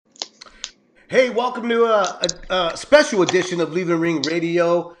Hey, welcome to a special edition of Leaving Ring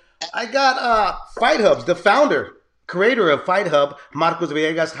Radio. I got FightHub, the founder, creator of FightHub, Marcos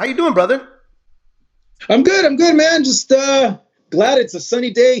Villegas. How you doing, brother? I'm good, man. Just glad it's a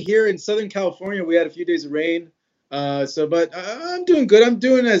sunny day here in Southern California. We had a few days of rain, but I'm doing good. I'm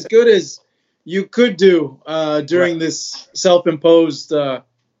doing as good as you could do during this self-imposed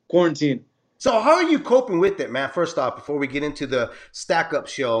quarantine. So how are you coping with it, man? First off, before we get into the stack-up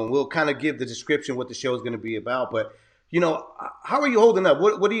show, and we'll kind of give the description what the show is going to be about, but, how are you holding up?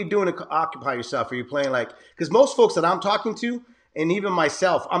 What are you doing to occupy yourself? Are you playing because most folks that I'm talking to, and even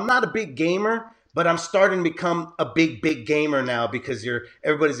myself, I'm not a big gamer, but I'm starting to become a big gamer now because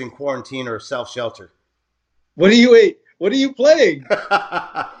everybody's in quarantine or self-shelter. What are you playing?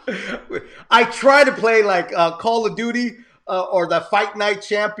 I try to play Call of Duty, or the Fight Night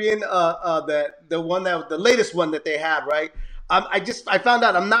Champion, the latest one that they had, right? I found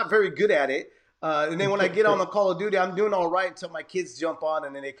out I'm not very good at it, and then when I get on the Call of Duty, I'm doing all right until my kids jump on,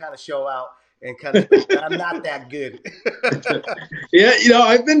 and then they kind of show out, and I'm not that good. Yeah,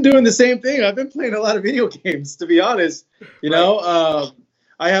 I've been doing the same thing. I've been playing a lot of video games, to be honest. I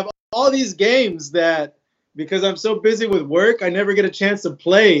have all these games that, because I'm so busy with work, I never get a chance to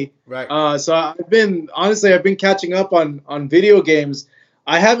play. Right. So I've been catching up on video games.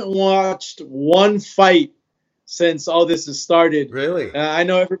 I haven't watched one fight since all this has started. Really? I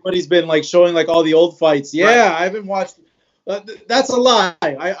know everybody's been showing all the old fights. Yeah, right. I haven't watched. That's a lie.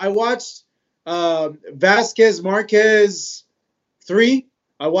 I watched Vasquez Marquez 3.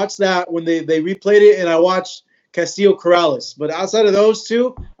 I watched that when they replayed it, and I watched Castillo Corrales. But outside of those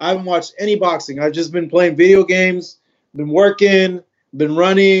two, I haven't watched any boxing. I've just been playing video games, been working, been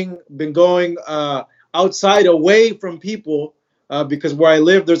running, been going outside away from people because where I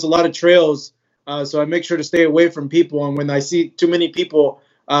live, there's a lot of trails. So I make sure to stay away from people. And when I see too many people,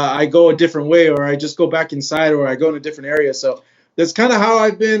 I go a different way, or I just go back inside, or I go in a different area. So that's kind of how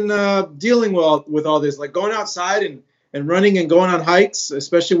I've been dealing with all this, going outside and running and going on hikes,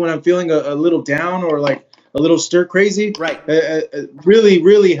 especially when I'm feeling a little down or a little stir crazy. Right. It really,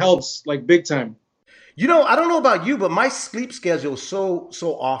 really helps big time. I don't know about you, but my sleep schedule is so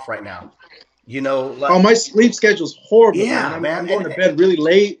off right now. My sleep schedule's horrible. Yeah, man. I'm going to bed really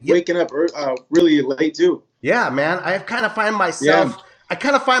late, waking up really late too. Yeah, man. I kind of find myself. Yeah. I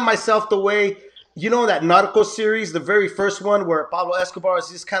kind of find myself the way, that Narco series, the very first one where Pablo Escobar is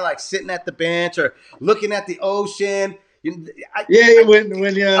just kind of sitting at the bench or looking at the ocean. When I'm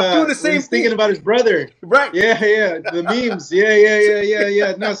doing the same thing. Thinking about his brother. Right. Yeah. The memes.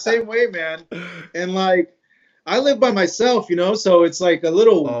 Yeah. No, same way, man. And I live by myself, so it's a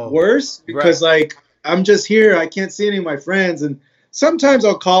little worse because I'm just here. I can't see any of my friends, and sometimes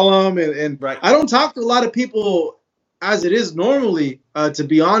I'll call them, and right. I don't talk to a lot of people as it is normally, to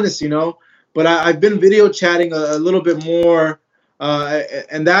be honest, but I've been video chatting a little bit more,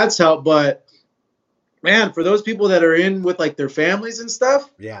 and that's helped. But man, for those people that are in with their families and stuff,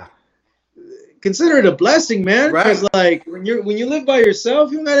 yeah, consider it a blessing, man. Right. Because when you live by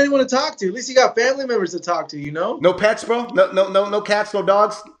yourself, you don't got anyone to talk to. At least you got family members to talk to. No pets, bro. No cats, no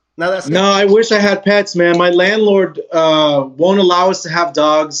dogs. No, I wish I had pets, man. My landlord won't allow us to have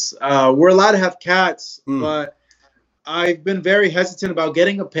dogs. We're allowed to have cats, but I've been very hesitant about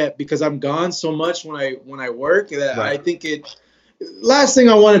getting a pet because I'm gone so much when I work that I think last thing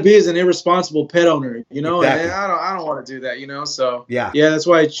I want to be is an irresponsible pet owner, Exactly. And I don't want to do that, So yeah, that's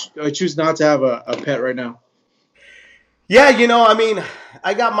why I choose not to have a pet right now. Yeah,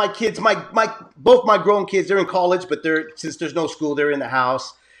 I got my kids, both my grown kids, they're in college, but since there's no school, they're in the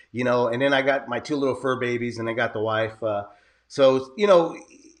house, and then I got my 2 little fur babies, and I got the wife. So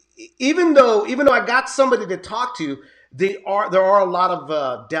even though I got somebody to talk to, there are a lot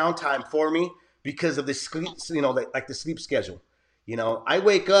of downtime for me because of the sleep, the sleep schedule. I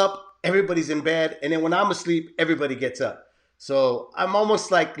wake up, everybody's in bed, and then when I'm asleep, everybody gets up. So I'm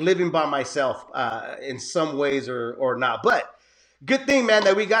almost living by myself in some ways or not. But good thing, man,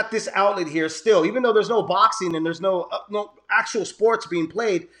 that we got this outlet here still. Even though there's no boxing and there's no actual sports being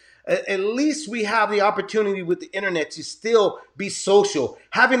played, at least we have the opportunity with the internet to still be social.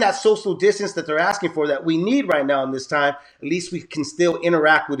 Having that social distance that they're asking for that we need right now in this time, at least we can still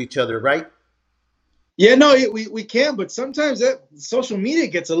interact with each other, right? Yeah, no, we can, but sometimes that social media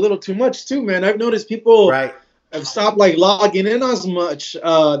gets a little too much too, man. I've noticed people have stopped logging in as much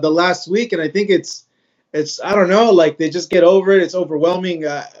the last week, and I think it's I don't know, they just get over it. It's overwhelming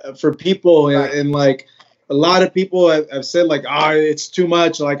for people, and a lot of people have said it's too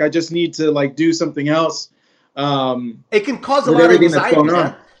much. I just need to do something else. It can cause a lot of anxiety,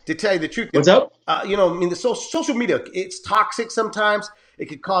 man, to tell you the truth. What's up? The social media, it's toxic sometimes. It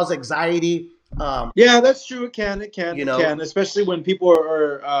could cause anxiety. Yeah, that's true. You It know, can, especially when people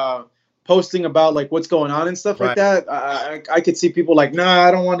are posting about like what's going on and stuff like right, that. I could see people like, nah,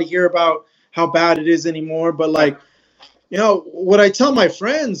 I don't want to hear about how bad it is anymore. But right, like, what I tell my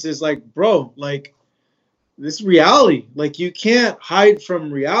friends is like, bro, like this reality, like you can't hide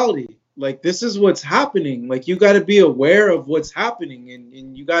from reality. Like this is what's happening. Like you got to be aware of what's happening,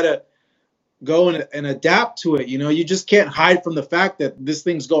 and you got to go and adapt to it. You just can't hide from the fact that this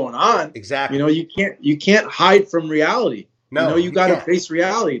thing's going on. exactly. You can't hide from reality. No, You you got to can't. face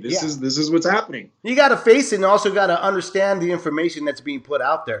reality. This Yeah, is what's happening. you got to face it, and also got to understand the information that's being put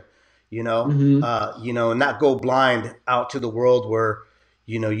out there. Hmm. And not go blind out to the world where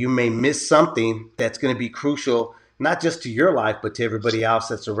you may miss something that's going to be crucial, not just to your life, but to everybody else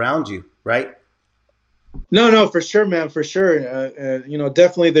that's around you. Right. No, no, for sure, man, for sure.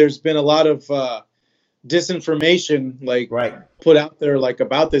 Definitely, there's been a lot of disinformation like Right. put out there like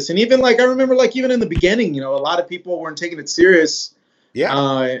about this, and even like I remember like even in the beginning, a lot of people weren't taking it serious.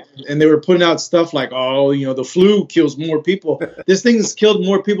 Yeah. And they were putting out stuff like, oh, the flu kills more people. This thing has killed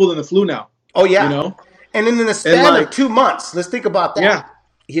more people than the flu now. Oh You yeah. know, And then in the and span of like, 2 months, let's think about that.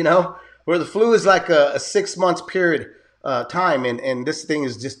 yeah, Where the flu is like a 6 months period time, and this thing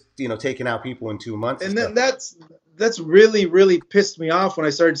is just taking out people in 2 months and and stuff. then that's really really pissed me off when I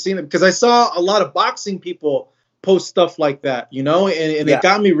started seeing it, because I saw a lot of boxing people post stuff like that, and it Yeah.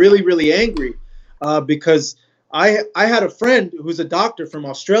 got me really really angry, because I had a friend who's a doctor from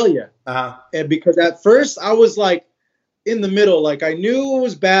Australia, Uh-huh. and because at first I was like in the middle, like I knew it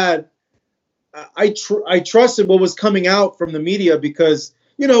was bad. I trusted what was coming out from the media because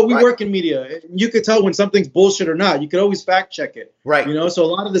we Right. work in media. You could tell when something's bullshit or not. You could always fact check it. Right. So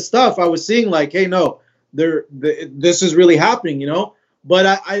a lot of the stuff I was seeing like, hey, no, this is really happening. But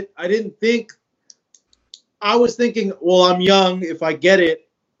I didn't think. I was thinking, well, I'm young. If I get it,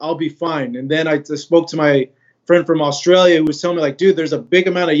 I'll be fine. And then I spoke to my friend from Australia who was telling me like, dude, there's a big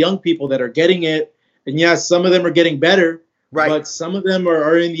amount of young people that are getting it, and yes, some of them are getting better. Right. But some of them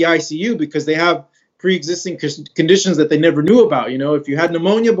are in the ICU because they have pre-existing conditions that they never knew about. If you had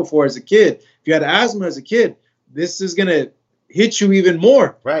pneumonia before as a kid, if you had asthma as a kid, this is going to hit you even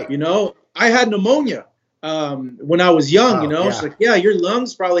more. Right. I had pneumonia when I was young. Oh, It's yeah. like, yeah, your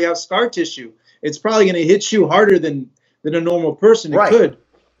lungs probably have scar tissue. It's probably going to hit you harder than a normal person. It Right. could.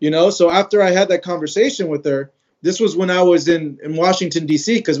 So after I had that conversation with her, this was when I was in Washington,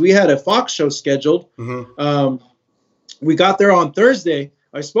 D.C., because we had a Fox show scheduled. Mm-hmm. We got there on Thursday.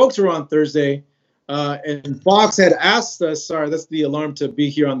 I spoke to her on Thursday, and Fox had asked us. Sorry, that's the alarm to be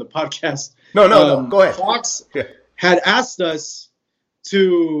here on the podcast. No. Go ahead. Fox Yeah. had asked us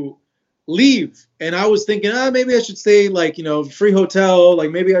to leave, and I was thinking, maybe I should stay, like free hotel, like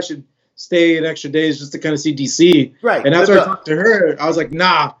maybe I should stay an extra days just to kind of see DC. Right. And after Live I up. talked to her, I was like,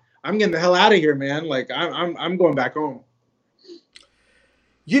 nah, I'm getting the hell out of here, man. Like I'm going back home.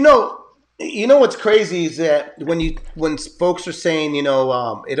 You know what's crazy is that when folks are saying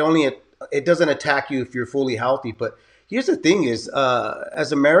it doesn't attack you if you're fully healthy, but here's the thing is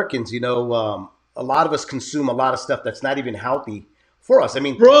as Americans, a lot of us consume a lot of stuff that's not even healthy for us. I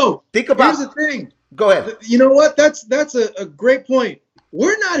mean, Bro, think about. here's the thing. Go ahead. You know what? That's a great point.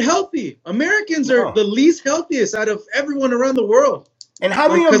 We're not healthy. Americans No. are the least healthiest out of everyone around the world. And how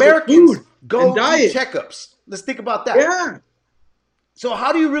many 'cause of Americans food go and to diet. checkups? Let's think about that. Yeah, So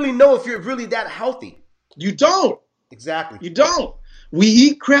how do you really know if you're really that healthy? you don't. Exactly. You don't. We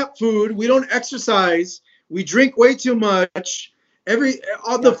eat crap food. We don't exercise. We drink way too much.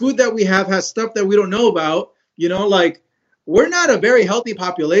 All the food that we have has stuff that we don't know about. Like we're not a very healthy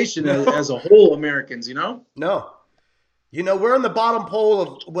population No. as a whole, Americans. No. We're on the bottom pole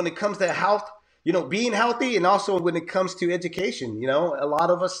of when it comes to health, being healthy, and also when it comes to education. A lot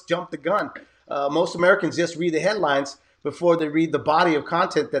of us jump the gun. Most Americans just read the headlines before they read the body of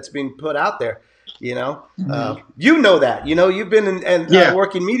content that's being put out there. That. You've been in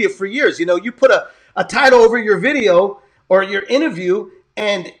working media for years. You put a title over your video or your interview,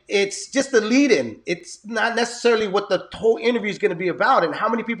 and it's just the lead-in. It's not necessarily what the whole interview is going to be about, and how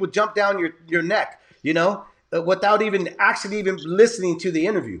many people jump down your neck, without even listening to the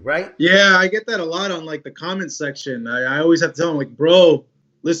interview, right? Yeah, I get that a lot on like the comment section. I always have to tell them like, bro,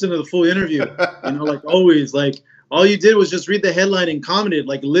 listen to the full interview. Like always, like all you did was just read the headline and commented.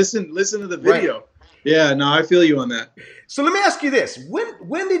 Like listen to the video. Right. Yeah, no, I feel you on that. So let me ask you this: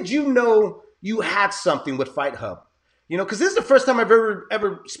 when did you know you had something with FightHub? Because this is the first time I've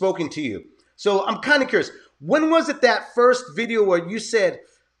ever spoken to you. So I'm kind of curious. When was it that first video where you said,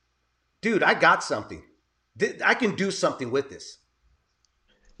 "Dude, I got something. I can do something with this"?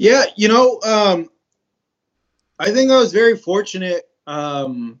 Yeah, I think I was very fortunate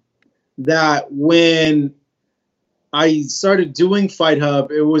that when I started doing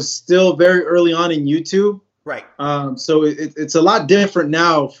FightHub, it was still very early on in YouTube. Right. So it's a lot different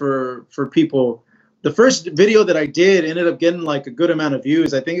now for people. The first video that I did ended up getting like a good amount of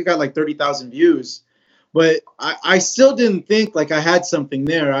views. I think it got like 30,000 views. But I still didn't think like I had something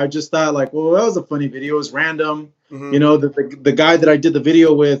there. I just thought like, well, that was a funny video. It was random. Mm-hmm. You know, the guy that I did the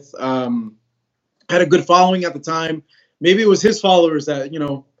video with had a good following at the time. Maybe it was his followers that, you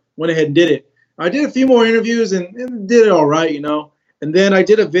know, went ahead and did it. I did a few more interviews and did it all right, you know. And then I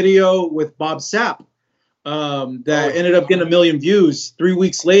did a video with Bob Sapp that ended up getting 1 million views 3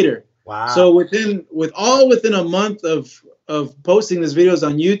 weeks later. Wow. So within a month of posting these videos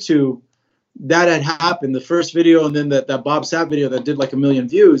on YouTube, that had happened. The first video and then that Bob Sapp video that did like 1 million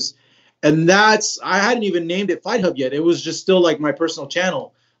views. And I hadn't even named it FightHub yet. It was just still like my personal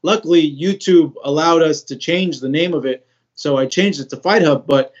channel. Luckily, YouTube allowed us to change the name of it. So I changed it to FightHub.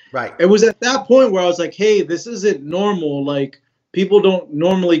 But it was at that point where I was like, hey, this isn't normal. Like, people don't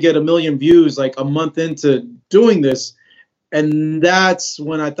normally get 1 million views like a month into doing this. And that's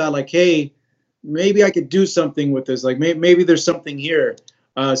when I thought like, hey, maybe I could do something with this. Like maybe there's something here.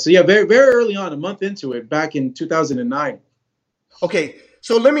 So yeah, very, very early on, a month into it, back in 2009. Okay.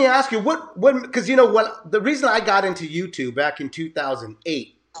 So let me ask you because you know what, the reason I got into YouTube back in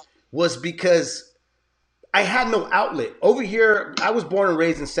 2008 was because I had no outlet. Over here, I was born and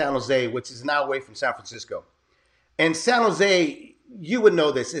raised in San Jose, which is an hour away from San Francisco. And San Jose, you would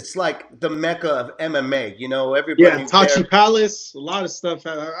know this. It's like the mecca of MMA. You know, everybody. Yeah, Tachi Palace, a lot of stuff.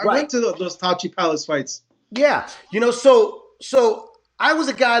 I went to those Tachi Palace fights. Yeah, you know, so I was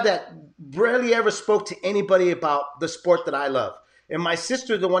a guy that rarely ever spoke to anybody about the sport that I love. And my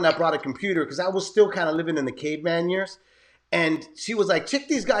sister, the one that brought a computer, because I was still kind of living in the caveman years. And she was like, check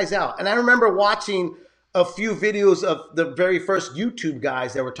these guys out. And I remember watching a few videos of the very first YouTube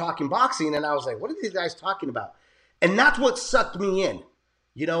guys that were talking boxing. And I was like, what are these guys talking about? And that's what sucked me in.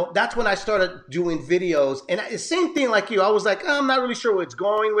 You know, that's when I started doing videos. And the same thing like you. I was like, I'm not really sure what it's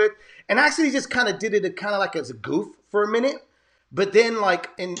going with. And I actually just kind of did it kind of like as a goof for a minute. But then like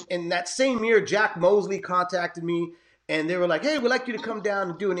in that same year, Jack Mosley contacted me. And they were like, hey, we'd like you to come down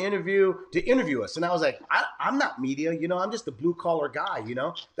and do an interview to interview us. And I was like, I'm not media. You know, I'm just a blue collar guy. You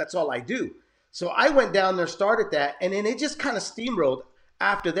know, that's all I do. So I went down there, started that. And then it just kind of steamrolled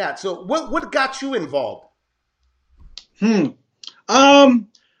after that. So what got you involved? I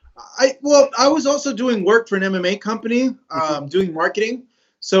was also doing work for an MMA company, doing marketing.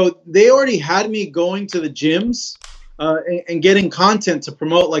 So they already had me going to the gyms and getting content to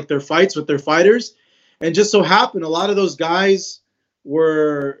promote like their fights with their fighters. And just so happened, a lot of those guys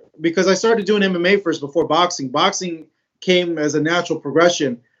were, because I started doing MMA first before boxing. Boxing came as a natural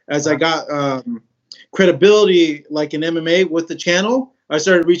progression as I got credibility like in MMA with the channel. I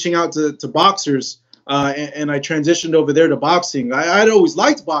started reaching out to boxers. And I transitioned over there to boxing. I'd always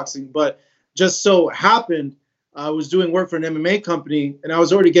liked boxing, but just so happened I was doing work for an MMA company, and I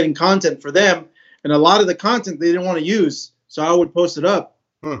was already getting content for them. And a lot of the content they didn't want to use, so I would post it up.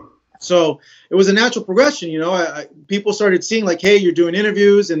 So it was a natural progression, you know. People started seeing like, hey, you're doing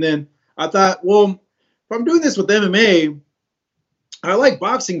interviews, and then I thought, well, if I'm doing this with MMA, I like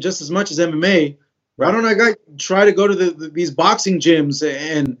boxing just as much as MMA. Why don't I try to go to these boxing gyms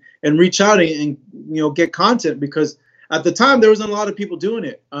and reach out and you know, get content? Because at the time there wasn't a lot of people doing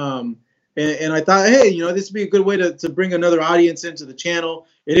it. And I thought, hey, you know, this would be a good way to bring another audience into the channel.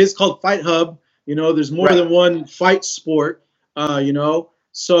 It is called FightHub. You know, there's more than one fight sport, you know.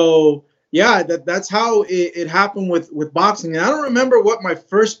 So, yeah, that's how it happened with boxing. And I don't remember what my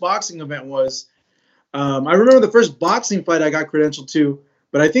first boxing event was. I remember the first boxing fight I got credentialed to.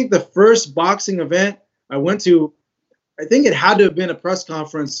 But I think the first boxing event I went to, I think it had to have been a press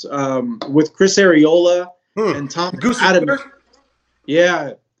conference with Chris Arreola and Tom Adam.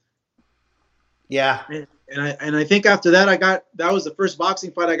 Yeah. Yeah. And I think after that, that was the first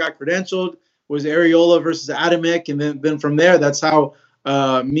boxing fight I got credentialed, was Arreola versus Adamek. And then from there, that's how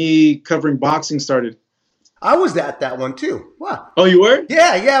me covering boxing started. I was at that one too. Wow. Oh, you were?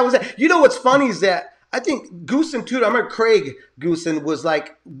 Yeah, I was at. You know what's funny is that I think Goosen too. I remember Craig Goosen was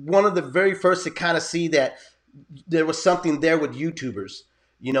like one of the very first to kind of see that there was something there with YouTubers,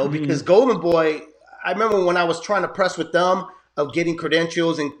 you know, because Golden Boy, I remember when I was trying to press with them of getting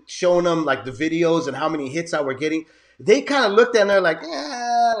credentials and showing them like the videos and how many hits I were getting, they kind of looked at it and they're like,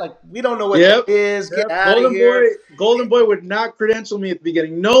 like we don't know what that is. Get out of here. Golden Boy would not credential me at the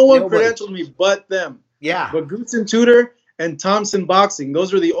beginning. Nobody credentialed me but them. Yeah. But Goosen Tudor and Thompson Boxing,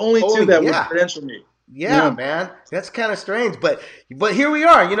 those were the only two that would credential me. Yeah, man. That's kind of strange. But here we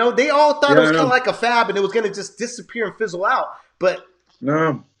are. You know, they all thought it was kind of like a fab and it was going to just disappear and fizzle out. But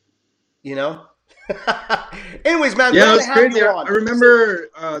no. You know. Anyways, man, Yeah, glad it to was have crazy. you I on. remember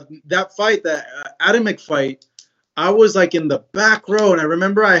that fight, that Adamek fight. I was like in the back row, and I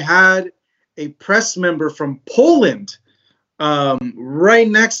remember I had a press member from Poland right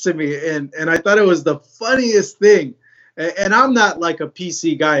next to me, and I thought it was the funniest thing. And I'm not like a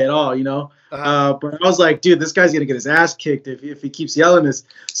PC guy at all, you know. But I was like, dude, this guy's gonna get his ass kicked if he keeps yelling this.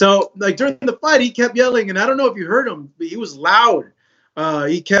 So like during the fight, he kept yelling, and I don't know if you heard him, but he was loud.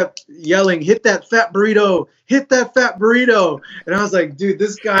 He kept yelling, "Hit that fat burrito! Hit that fat burrito!" And I was like, dude,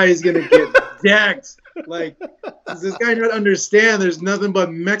 this guy is gonna get decked. Like, does this guy not understand? There's nothing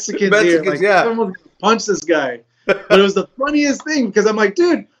but Mexicans here. Like, yeah. someone's gonna punch this guy. But it was the funniest thing because I'm like,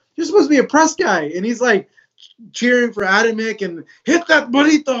 dude, you're supposed to be a press guy, and he's like cheering for Adamek and hit that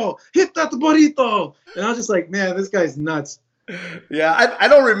burrito, and I was just like, man, this guy's nuts. Yeah, I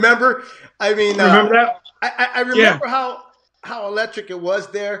don't remember. I mean, Remember that? I remember how electric it was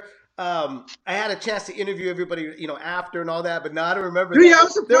there. I had a chance to interview everybody, you know, after and all that, but no, I don't remember. Dude, yeah, I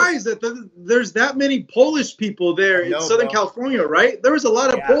was surprised that there's that many Polish people there in Southern California, right? There was a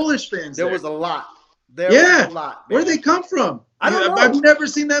lot of Polish fans there. There was a lot. There was a lot. Where did they come from? I don't know. I've never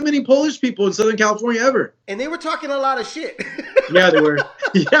seen that many Polish people in Southern California ever. And they were talking a lot of shit. Yeah, they were.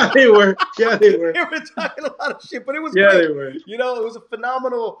 Yeah, they were. Yeah, they were. They were talking a lot of shit, but it was great. They were. You know, it was a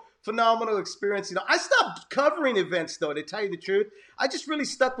phenomenal experience. You know, I stopped covering events, though, to tell you the truth. I just really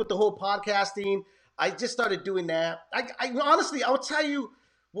stuck with the whole podcasting. I just started doing that. I honestly, I'll tell you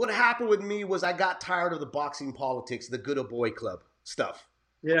what happened with me was I got tired of the boxing politics, the good old boy club stuff.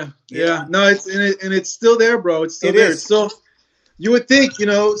 Yeah. No, it's still there, bro. It's still there. It's still. You would think, you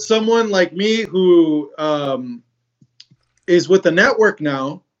know, someone like me who is with the network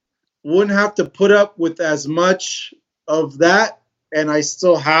now wouldn't have to put up with as much of that, and I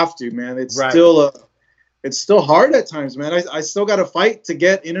still have to, man. It's still hard at times, man. I still got to fight to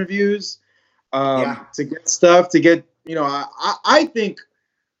get interviews, to get stuff, to get, you know, I think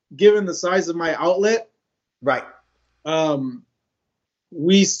given the size of my outlet, right,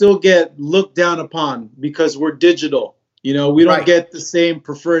 we still get looked down upon because we're digital. You know, we don't get the same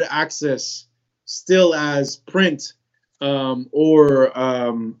preferred access still as print, no,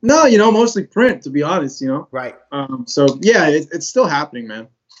 you know, mostly print, to be honest, you know. Right. So yeah, it's still happening, man.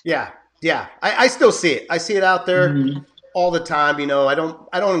 Yeah. I still see it. I see it out there all the time. You know, I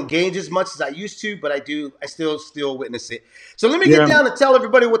don't engage as much as I used to, but I still witness it. So let me get down and tell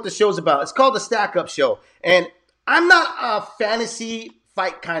everybody what the show's about. It's called the Stack Up Show, and I'm not a fantasy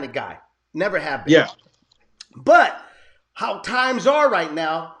fight kind of guy. Never have been. Yeah. But how times are right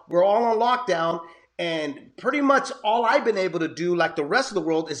now, we're all on lockdown, and pretty much all I've been able to do, like the rest of the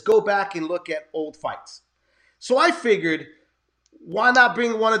world, is go back and look at old fights. So I figured, why not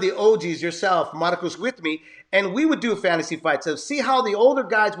bring one of the OGs, yourself, Marcos, with me, and we would do a fantasy fight. So see how the older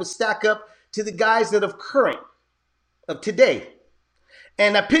guys would stack up to the guys that of today.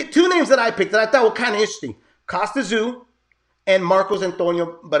 And I picked two names that I picked that I thought were kind of interesting. Tszyu and Marcos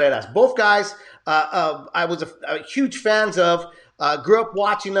Antonio Barreras. Both guys I was a huge fans of, grew up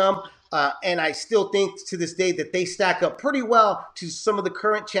watching them, and I still think to this day that they stack up pretty well to some of the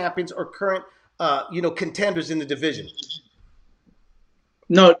current champions or current contenders in the division.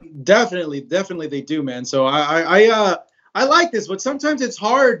 No, definitely they do, man. So I like this, but sometimes it's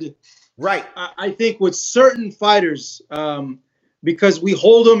hard. Right. I think with certain fighters, because we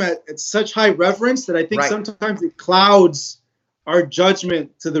hold them at such high reverence that I think sometimes it clouds our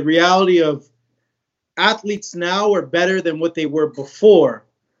judgment to the reality of athletes now are better than what they were before.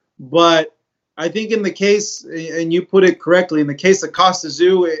 But I think in the case, and you put it correctly, in the case of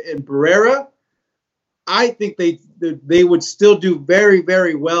Tszyu and Barrera, I think they would still do very,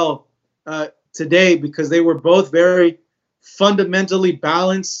 very well today because they were both very fundamentally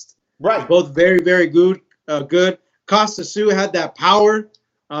balanced. Right. Both very, very good. Tszyu had that power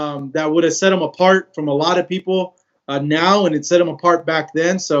that would have set him apart from a lot of people now, and it set him apart back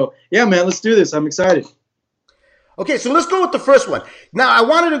then. So, yeah, man, let's do this. I'm excited. Okay, so let's go with the first one. Now, I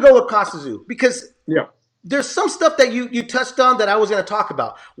wanted to go with Tszyu because there's some stuff that you touched on that I was going to talk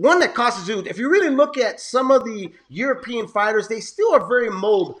about. One, that Tszyu, if you really look at some of the European fighters, they still are very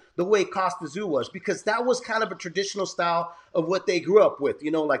mold the way Tszyu was, because that was kind of a traditional style of what they grew up with,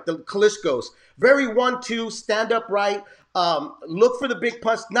 like the Klitschko's. Very 1-2, stand upright, look for the big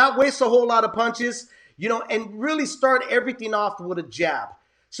punch, not waste a whole lot of punches, and really start everything off with a jab.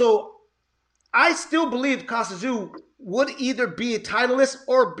 So I still believe Tszyu would either be a titleist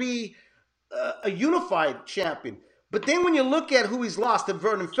or be a unified champion. But then when you look at who he's lost, to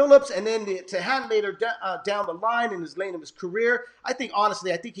Vernon Phillips and then to Hatton later down the line in his lane of his career, I think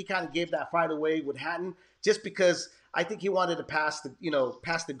he kind of gave that fight away with Hatton just because I think he wanted to pass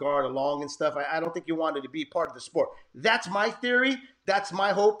the guard along and stuff. I don't think he wanted to be part of the sport. That's my theory. That's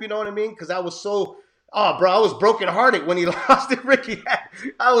my hope. You know what I mean? Because I was so, oh, bro, I was brokenhearted when he lost to Ricky.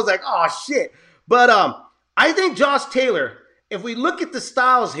 I was like, oh shit. But I think Josh Taylor. If we look at the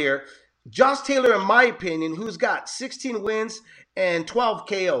styles here, Josh Taylor, in my opinion, who's got 16 wins and 12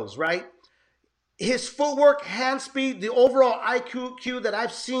 KOs, right? His footwork, hand speed, the overall IQ that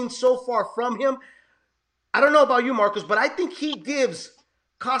I've seen so far from him, I don't know about you, Marcus, but I think he gives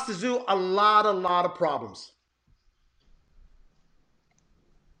Kostya a lot of problems.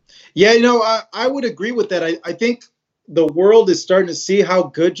 Yeah, I would agree with that. I think the world is starting to see how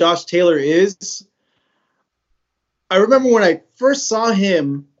good Josh Taylor is. I remember when I first saw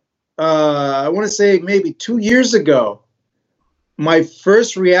him, I want to say maybe 2 years ago, my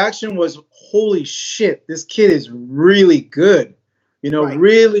first reaction was, holy shit, this kid is really good. Right.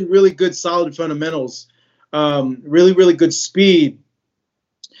 Really good, solid fundamentals. Really good speed.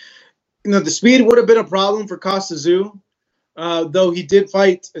 The speed would have been a problem for Kostya, though he did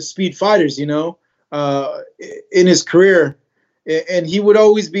fight speed fighters, in his career. And he would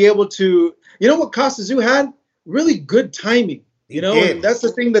always be able to, what Kostya had? Really good timing. And that's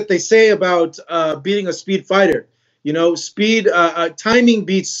the thing that they say about beating a speed fighter. Speed, timing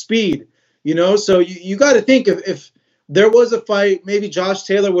beats speed. So you got to think if there was a fight, maybe Josh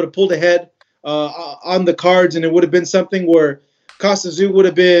Taylor would have pulled ahead on the cards, and it would have been something where Kostya would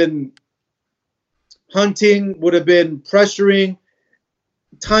have been hunting, would have been pressuring,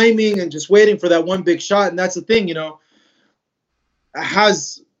 timing, and just waiting for that one big shot. And that's the thing,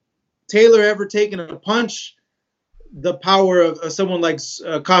 has Taylor ever taken a punch the power of someone like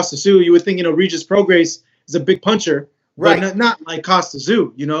Kostya? You would think, Regis Prograis is a big puncher, right? But not like Kostya.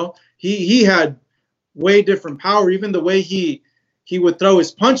 He had way different power. Even the way he would throw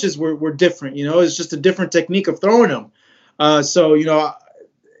his punches were different. It's just a different technique of throwing them. So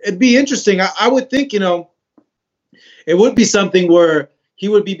it'd be interesting. I would think it would be something where he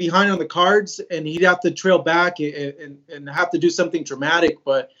would be behind on the cards and he'd have to trail back and have to do something dramatic.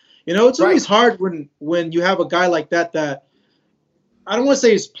 But it's always hard when you have a guy like that I don't want to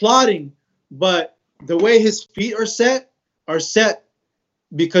say he's plotting, but the way his feet are set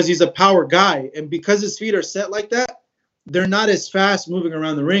because he's a power guy. And because his feet are set like that, they're not as fast moving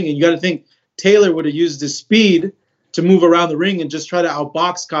around the ring. And you got to think Taylor would have used his speed to move around the ring and just try to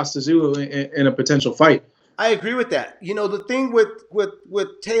outbox Kostya in a potential fight. I agree with that. The thing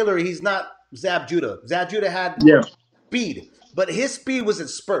with Taylor, he's not Zab Judah. Zab Judah had speed, but his speed was in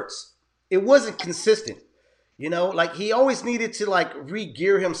spurts. It wasn't consistent. Like he always needed to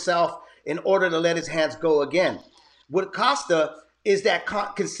re-gear himself in order to let his hands go again. With Kostya is that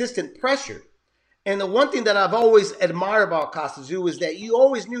consistent pressure. And the one thing that I've always admired about Kostya is that you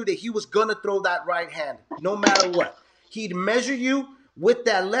always knew that he was going to throw that right hand no matter what. He'd measure you with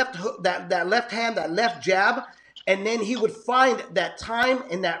that left hook, that left hand, that left jab, and then he would find that time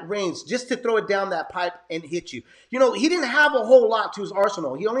and that range just to throw it down that pipe and hit you. He didn't have a whole lot to his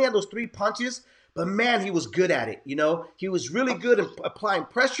arsenal. He only had those 3 punches, but man, he was good at it. He was really good at applying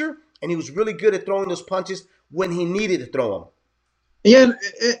pressure, and he was really good at throwing those punches when he needed to throw them. Yeah,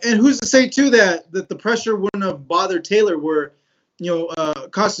 and who's to say too that the pressure wouldn't have bothered Taylor, where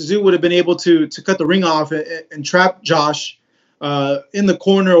Kostya would have been able to cut the ring off and trap Josh in the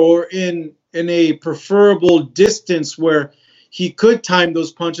corner or in a preferable distance where he could time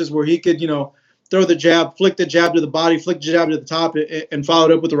those punches, where he could throw the jab, flick the jab to the body, flick the jab to the top, and follow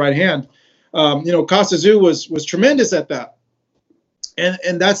it up with the right hand. Kostya was tremendous at that,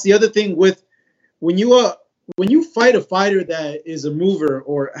 and that's the other thing with when you fight a fighter that is a mover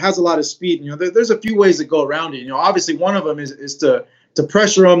or has a lot of speed. There's a few ways to go around it. Obviously one of them is to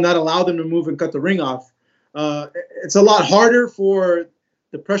pressure them, not allow them to move and cut the ring off. It's a lot harder for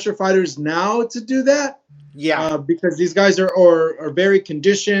the pressure fighters now to do that. Yeah, because these guys are very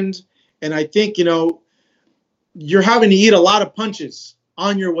conditioned, and I think you're having to eat a lot of punches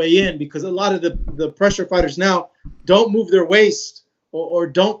on your way in, because a lot of the pressure fighters now don't move their waist or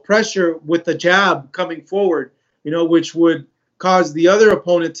don't pressure with the jab coming forward, which would cause the other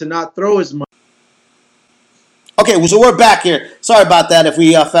opponent to not throw as much. Okay, well, so we're back here. Sorry about that if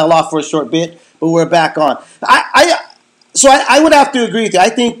we fell off for a short bit, but we're back on. I would have to agree with you. I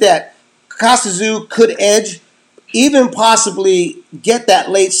think that Kostya could edge, even possibly get that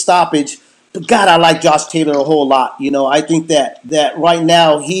late stoppage. But God, I like Josh Taylor a whole lot. I think that right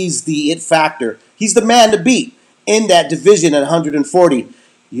now he's the it factor. He's the man to beat in that division at 140.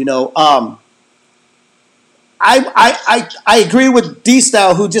 I agree with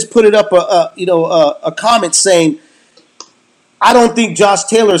D-Style, who just put it up a comment saying I don't think Josh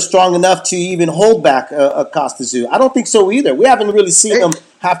Taylor is strong enough to even hold back a Kostya. I don't think so either. We haven't really seen him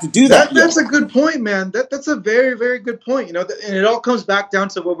have to do that yet. That's a good point, man. That's a very, very good point. You know, and it all comes back down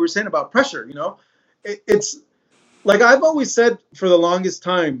to what we were saying about pressure. You know, it's like I've always said for the longest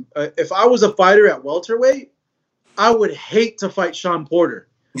time, if I was a fighter at welterweight, I would hate to fight Sean Porter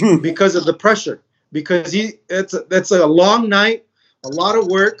because of the pressure. Because that's a long night, a lot of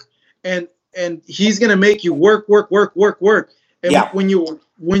work, and he's gonna make you work. And when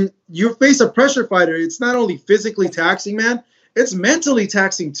you face a pressure fighter, it's not only physically taxing, man. It's mentally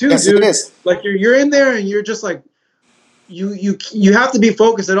taxing too, yes, dude. It is. Like you're in there and you're just like you have to be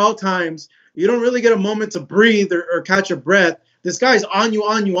focused at all times. You don't really get a moment to breathe or catch your breath. This guy's on you.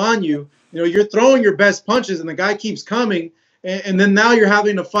 You know, you're throwing your best punches and the guy keeps coming, and then now you're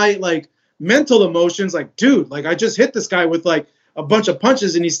having to fight like mental emotions. Like, dude, like I just hit this guy with like a bunch of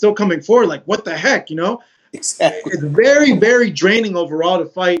punches and he's still coming forward. Like, what the heck, you know? Exactly. It's very, very draining overall to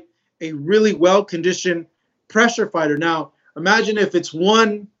fight a really well-conditioned pressure fighter. Now, imagine if it's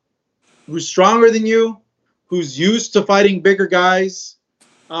one who's stronger than you, who's used to fighting bigger guys,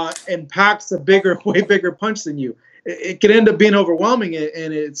 and packs a way bigger punch than you. It can end up being overwhelming,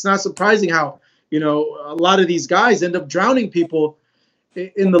 and it's not surprising how, you know, a lot of these guys end up drowning people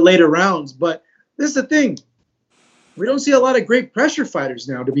in the later rounds. But this is the thing. We don't see a lot of great pressure fighters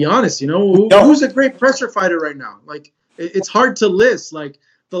now, to be honest. You know, who's a great pressure fighter right now? Like, it's hard to list. Like,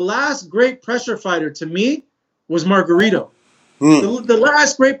 the last great pressure fighter to me was Margarito. The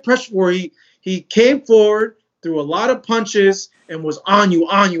last great pressure where he came forward, threw a lot of punches, and was on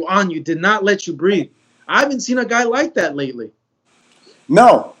you, did not let you breathe. I haven't seen a guy like that lately.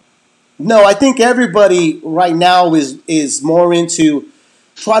 No, I think everybody right now is more into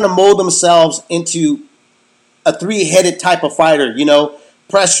trying to mold themselves into a three-headed type of fighter, you know,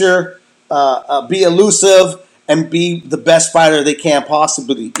 pressure, be elusive, and be the best fighter they can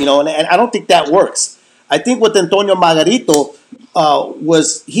possibly, you know, and I don't think that works. I think with Antonio Margarito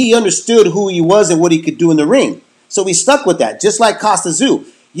was he understood who he was and what he could do in the ring. So he stuck with that, just like Kostya Tszyu.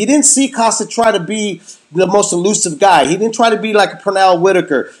 You didn't see Kostya try to be the most elusive guy. He didn't try to be like a Pernell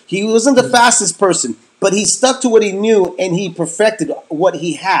Whitaker. He wasn't the fastest person, but he stuck to what he knew and he perfected what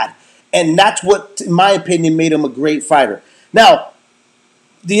he had. And that's what, in my opinion, made him a great fighter. Now,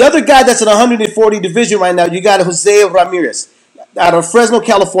 the other guy that's in 140 division right now, you got Jose Ramirez out of Fresno,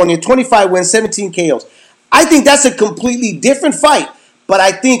 California, 25 wins, 17 KOs. I think that's a completely different fight. But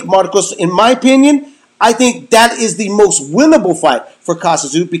I think, Marcos, in my opinion, I think that is the most winnable fight for Kostya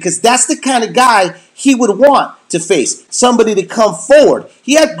Tszyu because that's the kind of guy he would want to face, somebody to come forward.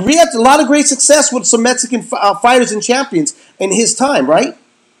 He had a lot of great success with some Mexican fighters and champions in his time, right?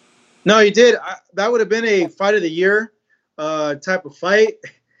 No, he did. That would have been a fight of the year type of fight,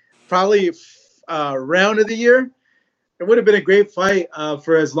 probably round of the year. It would have been a great fight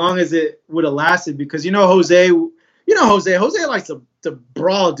for as long as it would have lasted because Jose likes to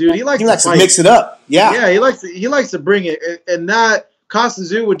brawl, dude. He likes to mix it up. Yeah, he likes to bring it, and that Kostya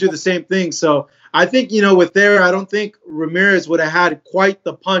Tszyu would do the same thing. So I think I don't think Ramirez would have had quite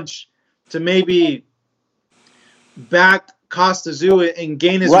the punch to maybe back Kostya Tszyu and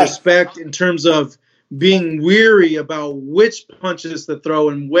gain his respect in terms of being weary about which punches to throw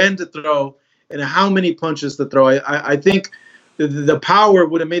and when to throw and how many punches to throw. I think the power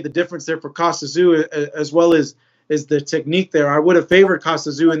would have made the difference there for Kostya Tszyu as well as the technique there. I would have favored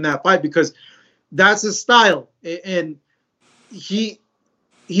Kostya Tszyu in that fight because that's his style, and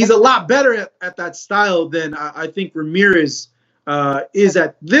he's a lot better at that style than I think Ramirez is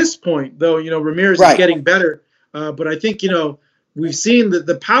at this point. Though Ramirez is getting better. But I think, we've seen that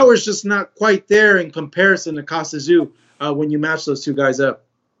the power is just not quite there in comparison to Kostya Tszyu when you match those two guys up.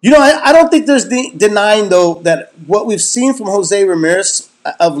 I don't think there's denying, though, that what we've seen from Jose Ramirez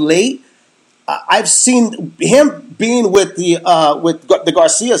of late, I've seen him being with the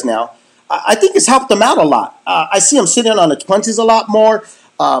Garcias now. I think it's helped him out a lot. I see him sitting on the punches a lot more.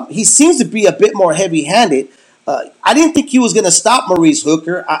 He seems to be a bit more heavy-handed. I didn't think he was going to stop Maurice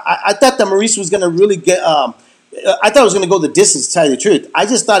Hooker. I thought that Maurice was going to really get I thought it was going to go the distance, to tell you the truth. I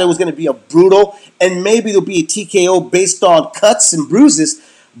just thought it was going to be a brutal, and maybe there'll be a TKO based on cuts and bruises.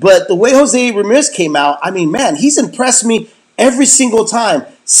 But the way Jose Ramirez came out, I mean, man, he's impressed me every single time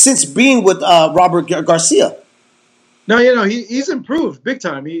since being with Robert Garcia. No, he's improved big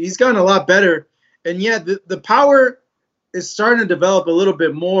time. He's gotten a lot better. And yeah, the power is starting to develop a little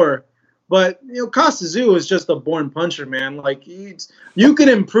bit more. But, Kostya Tszyu is just a born puncher, man. Like, you can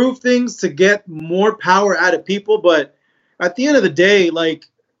improve things to get more power out of people, but at the end of the day, like,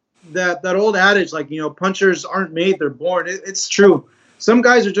 that old adage, like, punchers aren't made, they're born. It's true. Some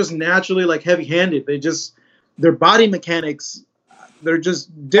guys are just naturally, like, heavy-handed. Their body mechanics they're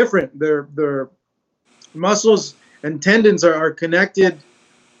just different. Their muscles and tendons are connected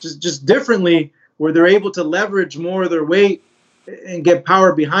just differently, where they're able to leverage more of their weight and get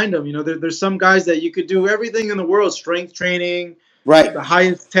power behind them. You know, there's some guys that you could do everything in the world, strength training, right, the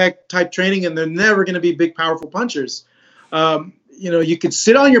highest tech type training, and they're never going to be big, powerful punchers. You know, you could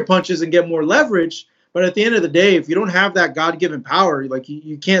sit on your punches and get more leverage, but at the end of the day, if you don't have that God-given power, like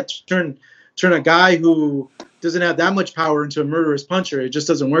you can't turn a guy who doesn't have that much power into a murderous puncher. It just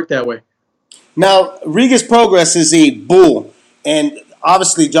doesn't work that way. Now, Riga's Progress is a bull, and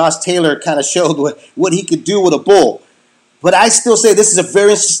obviously Josh Taylor kind of showed what he could do with a bull. But I still say this is a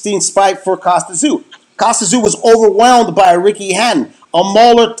very interesting fight for Kostya Tszyu. Kostya Tszyu was overwhelmed by Ricky Hatton, a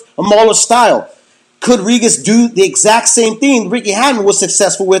mauler style. Could Rigas do the exact same thing Ricky Hatton was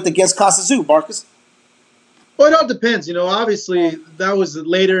successful with against Kostya Tszyu, Marcus? Well, it all depends. You know, obviously that was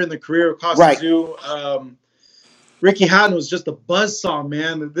later in the career of Kostya Tszyu. Ricky Hatton was just a buzzsaw,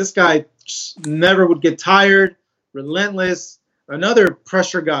 man. This guy just never would get tired, relentless, another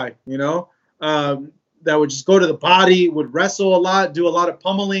pressure guy, you know, that would just go to the body, would wrestle a lot, do a lot of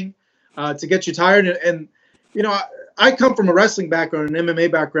pummeling to get you tired. And you know, I come from a wrestling background, an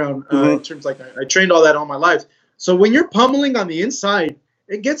MMA background, in terms like I trained all that all my life. So when you're pummeling on the inside,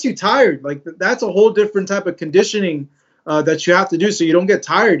 it gets you tired. Like that's a whole different type of conditioning that you have to do so you don't get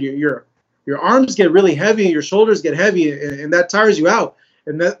tired. Your arms get really heavy, your shoulders get heavy, and that tires you out.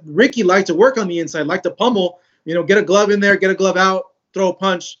 And that Ricky liked to work on the inside, liked to pummel, you know, get a glove in there, get a glove out, throw a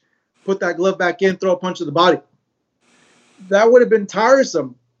punch, put that glove back in, throw a punch to the body. That would have been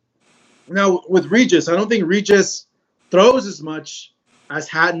tiresome. Now, with Regis, I don't think Regis throws as much as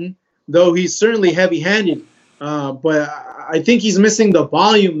Hatton, though he's certainly heavy-handed. But I think he's missing the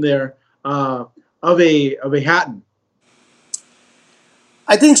volume there of a Hatton.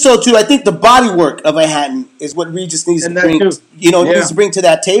 I think so too. I think the body work of a Hatton is what Regis needs to bring. Needs to bring to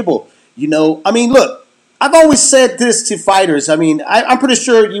that table. You know, I mean, look, I've always said this to fighters. I mean, I'm pretty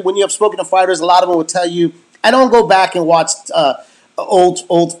sure when you have spoken to fighters, a lot of them will tell you, I don't go back and watch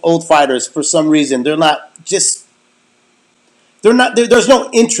old fighters for some reason. There's no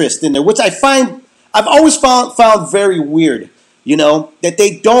interest in there, which I've always found very weird. You know, that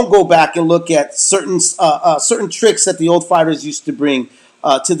they don't go back and look at certain tricks that the old fighters used to bring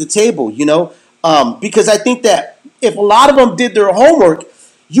to the table, you know, because I think that if a lot of them did their homework,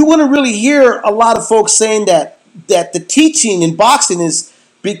 you wouldn't really hear a lot of folks saying that the teaching in boxing is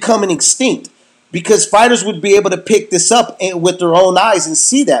becoming extinct, because fighters would be able to pick this up with their own eyes and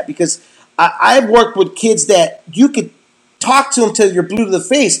see that. Because I've worked with kids that you could talk to them till you're blue to the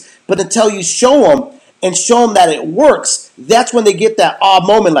face, but until you show them that it works, that's when they get that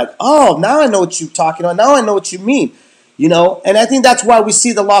moment, like, oh, now I know what you're talking about. Now I know what you mean. You know, and I think that's why we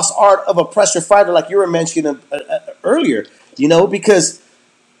see the lost art of a pressure fighter, like you were mentioning earlier. You know, because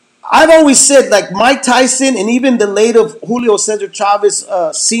I've always said, like, Mike Tyson and even the late of Julio Cesar Chavez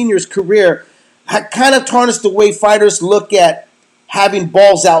Sr.'s career had kind of tarnished the way fighters look at having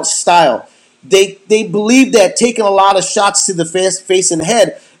balls out style. They believe that taking a lot of shots to the face and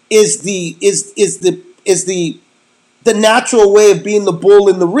head is the natural way of being the bull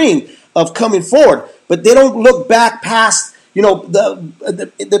in the ring, of coming forward. But they don't look back past, you know,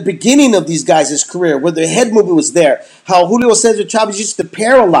 the beginning of these guys' career, where their head movement was there. How Julio Cesar Chavez used to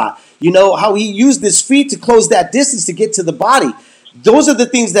pair a lot. You know, how he used his feet to close that distance to get to the body. Those are the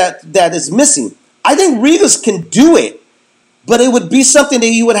things that is missing. I think Rigas can do it, but it would be something that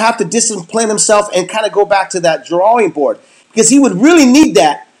he would have to discipline himself and kind of go back to that drawing board, because he would really need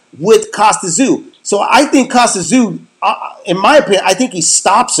that with Kostya Tszyu. So I think Kostya Tszyu, in my opinion, I think he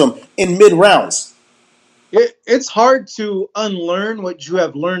stops him in mid-rounds. It's hard to unlearn what you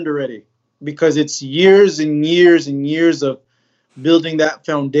have learned already, because it's years and years and years of building that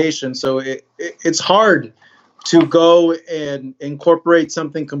foundation. So it's hard to go and incorporate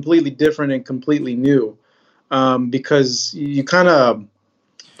something completely different and completely new, because you kind of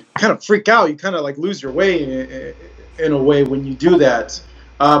freak out. You kind of like lose your way in a way when you do that.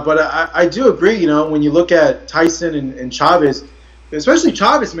 But I do agree, you know, when you look at Tyson and Chavez, especially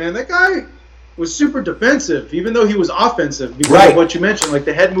Chavez, man, that guy was super defensive, even though he was offensive, because of what you mentioned, like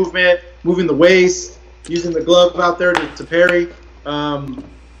the head movement, moving the waist, using the glove out there to parry.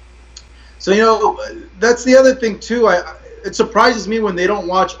 So, you know, that's the other thing, too. It surprises me when they don't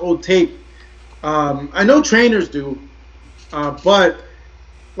watch old tape. I know trainers do, but,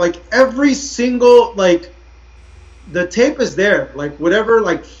 like, every single, like, the tape is there. Like, whatever,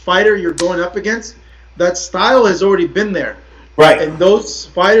 like, fighter you're going up against, that style has already been there. Right. And those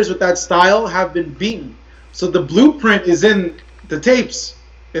fighters with that style have been beaten. So the blueprint is in the tapes,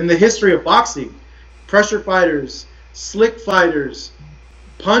 in the history of boxing. Pressure fighters, slick fighters,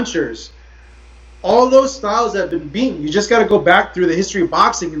 punchers, all those styles have been beaten. You just got to go back through the history of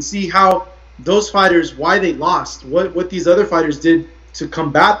boxing and see how those fighters, why they lost, what these other fighters did to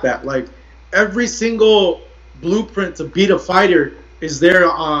combat that. Like, every single blueprint to beat a fighter is there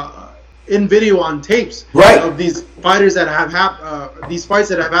in video on tapes of these fighters that have these fights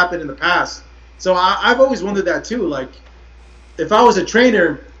that have happened in the past. So I've always wondered that too. Like, if I was a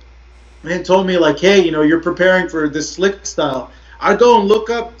trainer and told me like, hey, you're preparing for this slick style, I'd go and look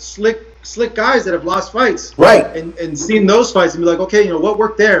up slick guys that have lost fights, and seen those fights and be like, okay, what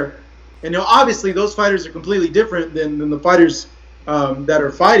worked there? And obviously those fighters are completely different than the fighters that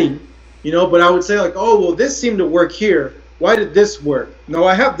are fighting, But I would say like, oh well, this seemed to work here. Why did this work? No,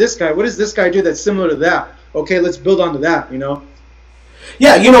 I have this guy. What does this guy do that's similar to that? Okay, let's build onto that.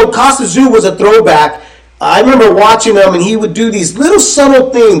 Yeah, Kostya Tszyu was a throwback. I remember watching him, and he would do these little subtle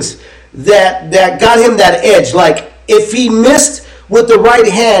things that got him that edge. Like, if he missed with the right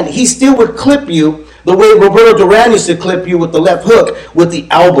hand, he still would clip you the way Roberto Duran used to clip you with the left hook with the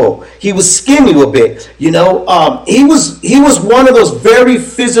elbow. He would skin you a bit, He was one of those very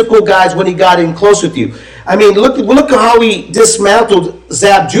physical guys when he got in close with you. I mean, look at how he dismantled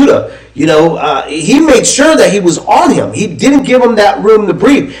Zab Judah. He made sure that he was on him. He didn't give him that room to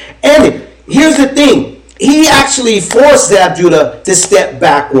breathe. And here's the thing. He actually forced Zab Judah to step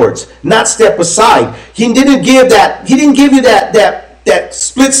backwards, not step aside. He didn't give you that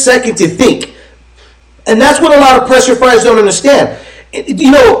split second to think. And that's what a lot of pressure fighters don't understand.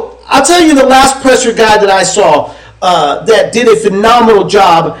 I'll tell you the last pressure guy that I saw that did a phenomenal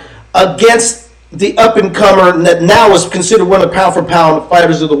job against the up-and-comer that now is considered one of the pound-for-pound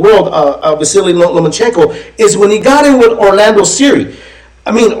fighters of the world, Vasily Lomachenko, is when he got in with Orlando Siri.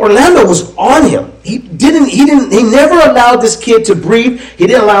 I mean, Orlando was on him. He never allowed this kid to breathe. He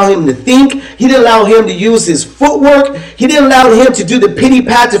didn't allow him to think. He didn't allow him to use his footwork. He didn't allow him to do the pity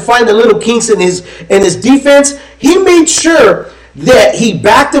pat to find the little kinks in his defense. He made sure that he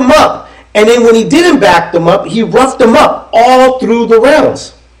backed him up. And then when he didn't back them up, he roughed them up all through the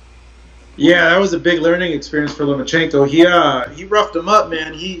rounds. Yeah, that was a big learning experience for Lomachenko. He roughed him up,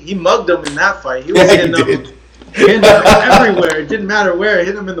 man. He mugged him in that fight. He was hitting him everywhere. It didn't matter where.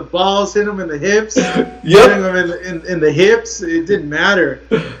 Hit him in the balls, hit him in the hips, hit him in the hips. It didn't matter.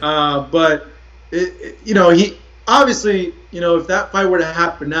 But he obviously, if that fight were to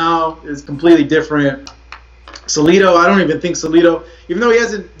happen now, it's completely different. Salido, I don't even think Salido, even though he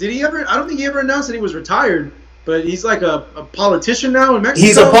hasn't, did he ever? I don't think he ever announced that he was retired. But he's like a politician now in Mexico.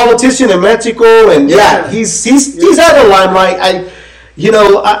 He's a politician in Mexico, and he's out of limelight.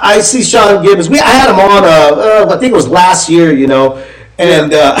 I see Sean Gibbons. I had him on. I think it was last year.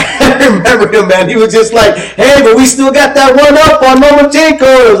 And I remember him, man. He was just like, "Hey, but we still got that one up on Lomachenko."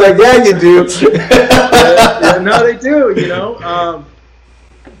 I was like, "Yeah, you do." No, they do.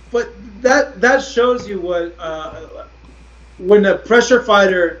 But that shows you what when a pressure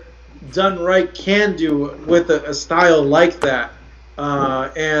fighter done right can do with a style like that.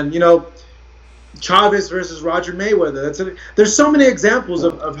 And Chavez versus Roger Mayweather, there's so many examples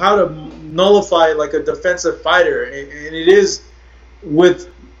of how to nullify like a defensive fighter, and it is with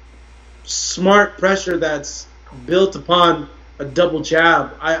smart pressure that's built upon a double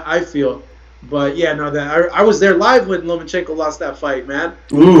jab, I feel. But yeah, no, I was there live when Lomachenko lost that fight, man.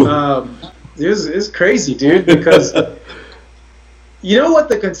 It was crazy, dude, because you know what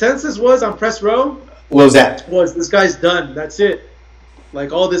the consensus was on Press Row? What was that? Was this guy's done. That's it.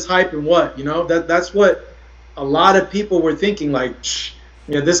 Like, all this hype and what? That's what a lot of people were thinking. Like,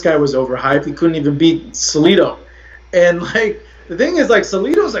 this guy was overhyped. He couldn't even beat Salido. And, like, the thing is, like,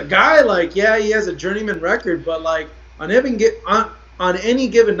 Salido's a guy, like, yeah, he has a journeyman record, but, like, on any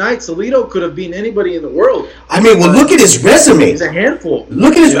given night, Salido could have beaten anybody in the world. I mean, well, look at his resume. He's a handful.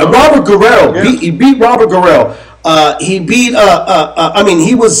 Look at his Robert Guerrero. Yeah. He beat Robert Guerrero. He beat.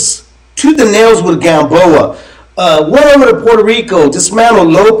 He was to the nails with Gamboa. Went over to Puerto Rico, dismantled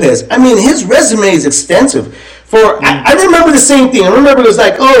Lopez. I mean, his resume is extensive. I remember the same thing. I remember it was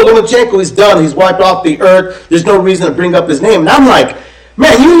like, oh, Lomachenko, he's done. He's wiped off the earth. There's no reason to bring up his name. And I'm like,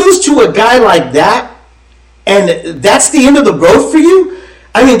 man, you lose to a guy like that, and that's the end of the road for you?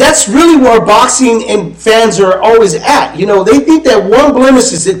 I mean, that's really where boxing and fans are always at. They think that one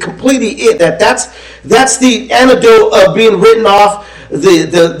blemish is completely it. That's the antidote of being written off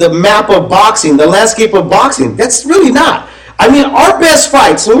the map of boxing, the landscape of boxing. That's really not. I mean, our best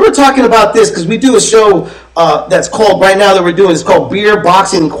fights, and we're talking about this because we do a show that's called, right now that we're doing, it's called Beer,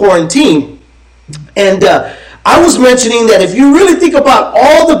 Boxing, Quarantine. And I was mentioning that if you really think about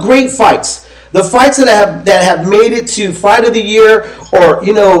all the great fights the fights that have made it to Fight of the Year, or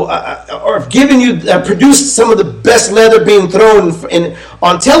or have given you produced some of the best leather being thrown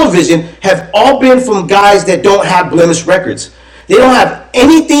on television, have all been from guys that don't have blemished records. They don't have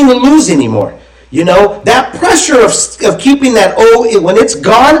anything to lose anymore. That pressure of keeping that when it's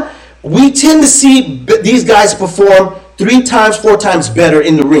gone, we tend to see these guys perform 3 times, 4 times better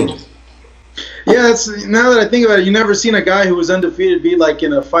in the ring. Yeah, now that I think about it, you never seen a guy who was undefeated be like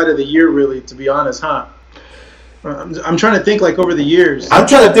in a Fight of the Year, really, to be honest, huh? I'm trying to think like over the years. I'm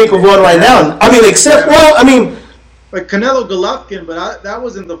trying to think of one right now. I mean, like Canelo Golovkin, but that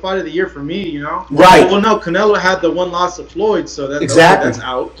wasn't the Fight of the Year for me, Right. Well, no, Canelo had the one loss to Floyd, so that's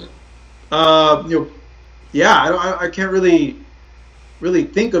out. I can't really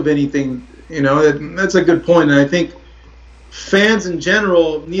think of anything. That's a good point, and I think fans in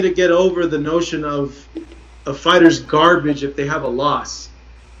general need to get over the notion of a fighter's garbage if they have a loss.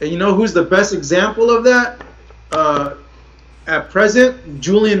 And who's the best example of that? At present,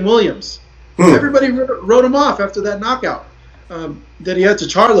 Julian Williams. Everybody wrote him off after that knockout that he had to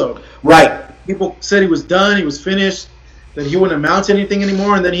Charlo. Right. People said he was done, he was finished, that he wouldn't amount to anything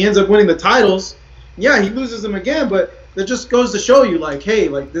anymore, and then he ends up winning the titles. Yeah, he loses them again, but that just goes to show you, like, hey,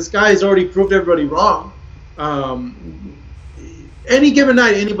 like this guy has already proved everybody wrong. Any given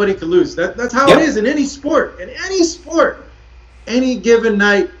night, anybody could lose. That's how it is in any sport. In any sport, any given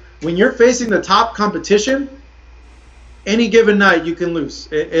night, when you're facing the top competition, any given night you can lose.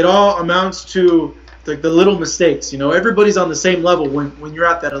 It all amounts to the little mistakes. Everybody's on the same level when you're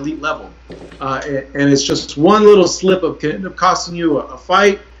at that elite level, and it's just one little slip of can end up costing you a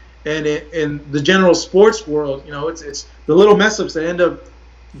fight. And in the general sports world, it's the little mess ups that end up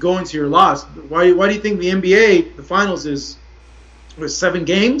going to your loss. Why do you think the NBA, the finals is 7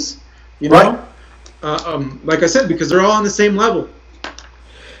 games? Right. Like I said, because they're all on the same level.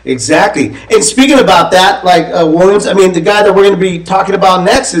 Exactly. And speaking about that, like Williams, I mean, the guy that we're going to be talking about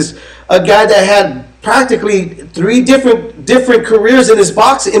next is a guy that had practically 3 different careers in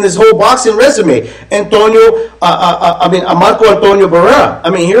his whole boxing resume. Marco Antonio Barrera.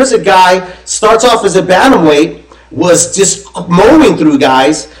 I mean, here's a guy, starts off as a bantamweight, was just mowing through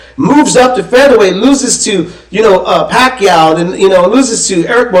guys, moves up to featherweight, loses to Pacquiao, and loses to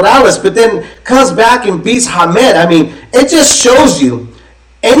Eric Morales, but then comes back and beats Hamed. I mean, it just shows you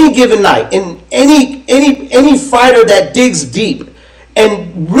any given night, in any fighter that digs deep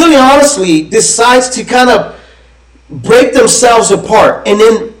and really honestly decides to kind of break themselves apart and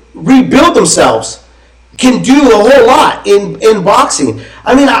then rebuild themselves can do a whole lot in boxing.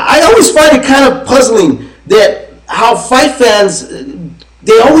 I mean, I always find it kind of puzzling that how fight fans,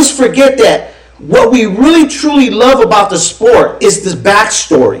 they always forget that what we really truly love about the sport is the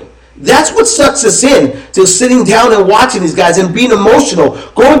backstory. That's what sucks us in to sitting down and watching these guys and being emotional,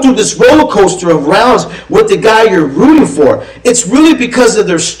 going through this roller coaster of rounds with the guy you're rooting for. It's really because of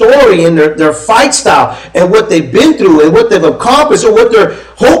their story and their fight style and what they've been through and what they've accomplished or what they're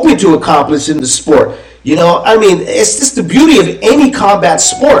hoping to accomplish in the sport. I mean, it's just the beauty of any combat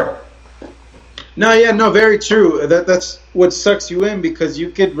sport. No, very true. That's what sucks you in, because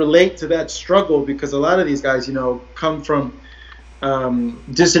you could relate to that struggle, because a lot of these guys, come from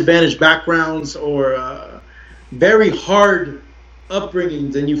disadvantaged backgrounds or very hard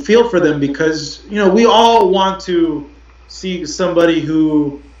upbringings, and you feel for them because we all want to see somebody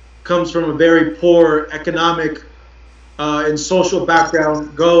who comes from a very poor economic and social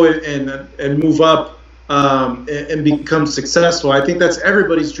background go and move up and become successful. I think that's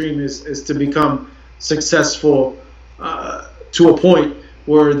everybody's dream is to become successful to a point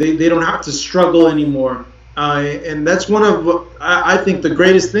where they don't have to struggle anymore. And that's one of, I think, the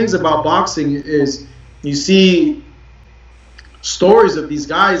greatest things about boxing is you see stories of these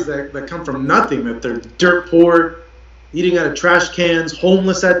guys that come from nothing, that they're dirt poor, eating out of trash cans,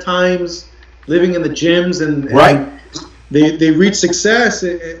 homeless at times, living in the gyms, and they reach success.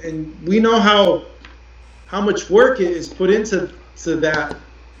 And we know how much work is put into that.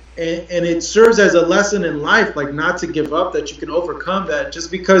 And it serves as a lesson in life, like not to give up, that you can overcome that.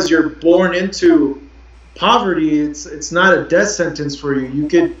 Just because you're born into poverty, it's not a death sentence for you. You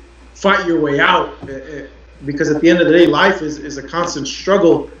could fight your way out, because at the end of the day, life is a constant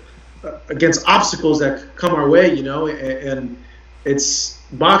struggle against obstacles that come our way, and it's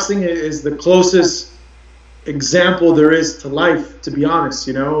boxing is the closest example there is to life, to be honest.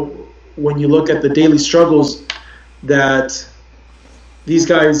 When you look at the daily struggles that these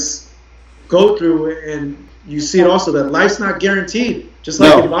guys go through, and you see it also that life's not guaranteed. Just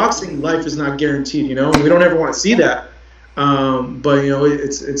like in boxing, life is not guaranteed, we don't ever want to see that. But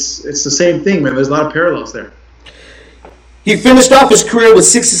it's the same thing, man. There's a lot of parallels there. He finished off his career with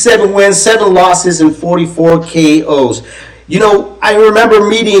 67 wins, 7 losses, and 44 KOs. You know, I remember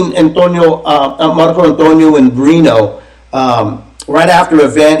meeting Marco Antonio in Reno right after an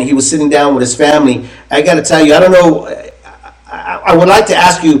event. He was sitting down with his family. I got to tell you, I don't know. I would like to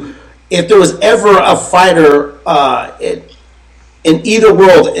ask you if there was ever a fighter in either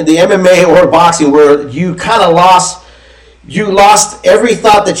world, in the MMA or boxing, where you kind of lost every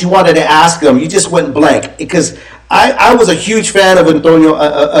thought that you wanted to ask him. You just went blank. Because I was a huge fan of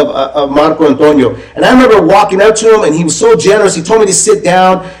Marco Antonio, and I remember walking up to him, and he was so generous. He told me to sit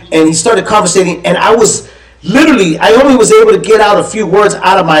down, and he started conversating, and I only was able to get out a few words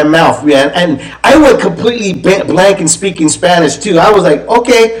out of my mouth, man, and I went completely blank in speaking Spanish too. I was like,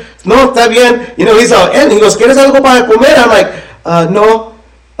 okay, no, está bien, you know. He's all, and he goes, ¿Quieres algo para comer? I'm like, no,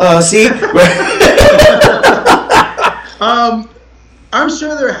 sí. I'm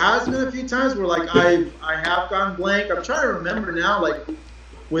sure there has been a few times where like I have gone blank. I'm trying to remember now, like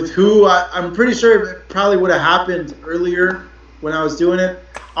with who. I'm pretty sure it probably would have happened earlier when I was doing it.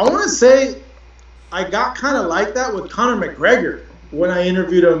 I want to say I got kind of like that with Conor McGregor when I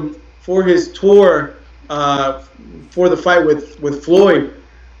interviewed him for his tour for the fight with Floyd.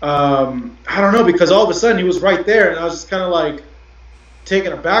 I don't know, because all of a sudden he was right there, and I was just kind of like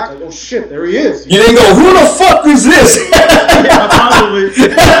taken aback, like, oh shit, there he is. You didn't go, who the fuck is this? Yeah, probably.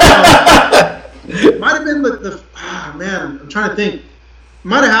 Might have been man, I'm trying to think.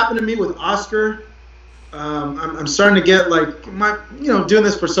 Might have happened to me with Oscar. I'm starting to get like doing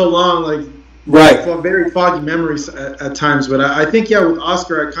this for so long, like right, very foggy memories at times. But I think with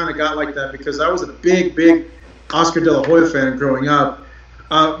Oscar I kind of got like that because I was a big Oscar De La Hoya fan growing up.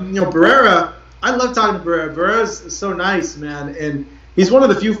 Barrera, I love talking to Barrera. Barrera's so nice, man, and he's one of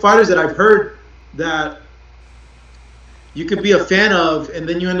the few fighters that I've heard that you could be a fan of, and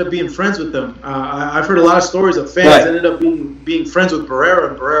then you end up being friends with them. I've heard a lot of stories of fans ended up being friends with Barrera,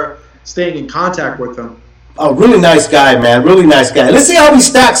 and Barrera staying in contact with them. Oh, really nice guy, man. Really nice guy. Let's see how he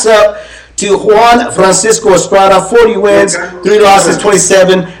stacks up to Juan Francisco Estrada. 40 wins, 3 losses,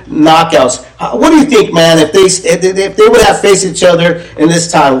 27 knockouts. What do you think, man? If they would have faced each other in this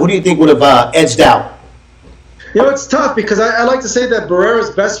time, who do you think would have edged out? It's tough because I like to say that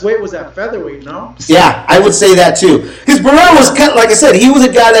Barrera's best weight was at featherweight, no? Yeah, I would say that too. Because Barrera was, like I said, he was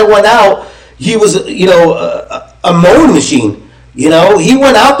a guy that went out. He was, a mowing machine. He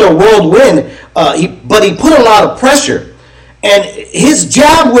went out there whirlwind, but he put a lot of pressure. And his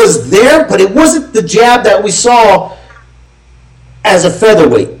jab was there, but it wasn't the jab that we saw as a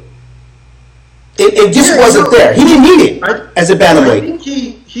featherweight. It just wasn't there. He didn't need it as a bantamweight. I think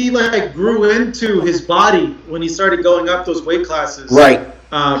he like grew into his body when he started going up those weight classes. Right.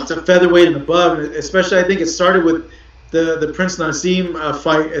 To featherweight and above. Especially, I think it started with the Prince Nassim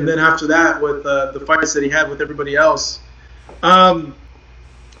fight, and then after that with the fights that he had with everybody else. At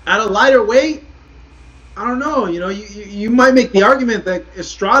a lighter weight, I don't know. You might make the argument that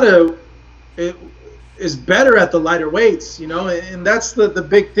Estrada is better at the lighter weights. And that's the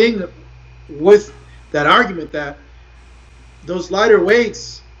big thing with that argument, that those lighter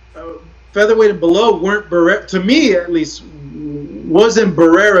weights, featherweight and below, weren't Barrera, to me at least, wasn't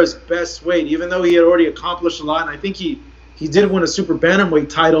Barrera's best weight, even though he had already accomplished a lot. And I think he did win a super bantamweight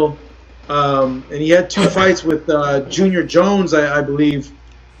title, and he had 2 fights with Junior Jones, I believe.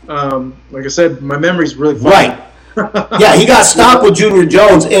 Like I said, my memory's really funny. Right. Yeah, he got stopped with Junior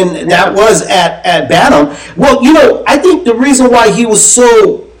Jones, and that was at Bantam. Well, I think the reason why he was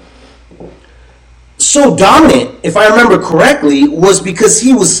so dominant, if I remember correctly, was because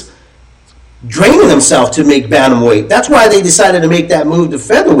he was draining himself to make bantamweight. That's why they decided to make that move to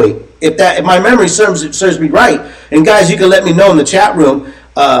featherweight. If my memory serves me right, and guys, you can let me know in the chat room.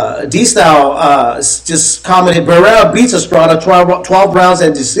 D-Style just commented, Barrera beats Estrada 12 rounds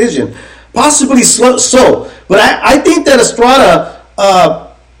at decision. Possibly so. But I think that Estrada,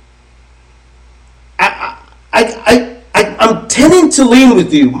 I'm tending to lean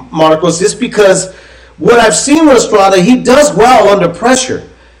with you, Marcos, just because what I've seen with Estrada, he does well under pressure.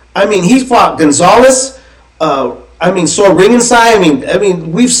 I mean, he fought Gonzalez. Saw Ringenside. I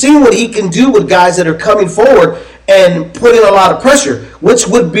mean, we've seen what he can do with guys that are coming forward and putting a lot of pressure, which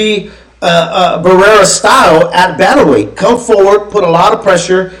would be Barrera's style at bantamweight. Come forward, put a lot of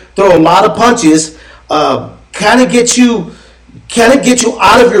pressure, throw a lot of punches, kind of get you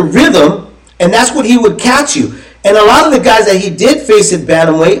out of your rhythm, and that's what he would catch you. And a lot of the guys that he did face at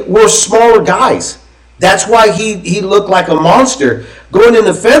bantamweight were smaller guys. That's why he looked like a monster. Going in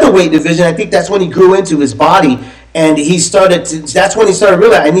the featherweight division, I think that's when he grew into his body, and that's when he started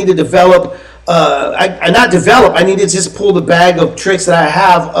realizing I need to develop I not develop. I need to just pull the bag of tricks that I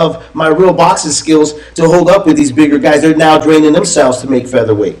have of my real boxing skills to hold up with these bigger guys. They're now draining themselves to make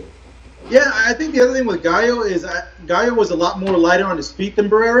featherweight. Yeah, I think the other thing with Gallo is Gallo was a lot more lighter on his feet than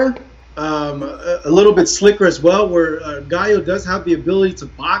Barrera. A little bit slicker as well, where Gallo does have the ability to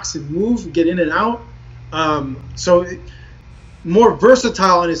box and move, get in and out. More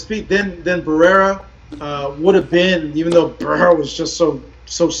versatile on his feet than Barrera would have been, even though Barrera was just so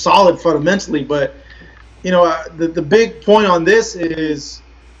solid fundamentally. But the big point on this is,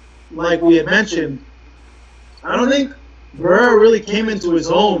 like we had mentioned, I don't think Barrera really came into his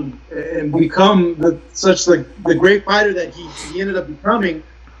own and become the great fighter that he ended up becoming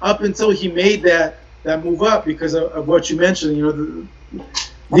up until he made that move up because of what you mentioned.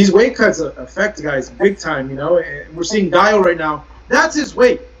 These weight cuts affect guys big time, and we're seeing Gallo right now. That's his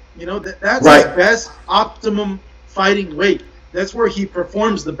weight, that's right. His best optimum fighting weight. That's where he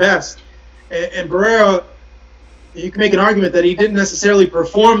performs the best. And Barrera, you can make an argument that he didn't necessarily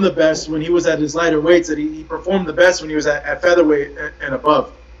perform the best when he was at his lighter weights, that he performed the best when he was at featherweight and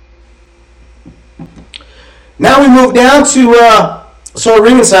above. Now we move down to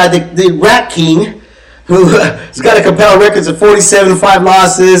ringside, the Rat King, who has got a compelling records of 47, 5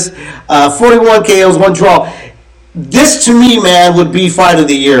 losses, 41 KOs, 1 draw. This, to me, man, would be fight of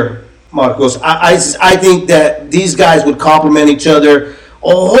the year, Marcos. I think that these guys would complement each other a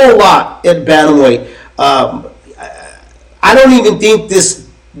whole lot at bantamweight. I don't even think this,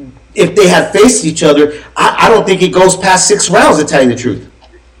 if they had faced each other, I don't think it goes past 6 rounds, to tell you the truth.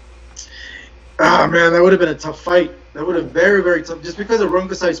 Ah, man, that would have been a tough fight. That would have been very, very tough, just because of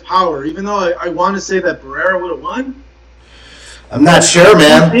Rungvisai's power. Even though I want to say that Barrera would have won, I'm not sure,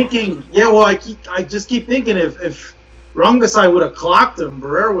 man. I'm thinking, I just keep thinking if Rungvisai would have clocked him,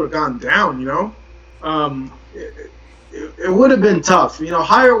 Barrera would have gone down. It would have been tough.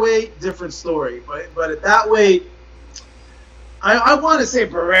 Higher weight, different story. But at that weight, I want to say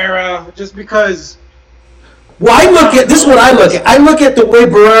Barrera, just because. Well, this is what I look at. I look at the way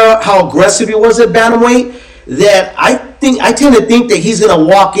Barrera, how aggressive he was at bantamweight, that I tend to think that he's going to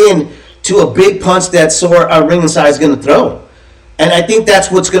walk in to a big punch that Rungvisai is going to throw. And I think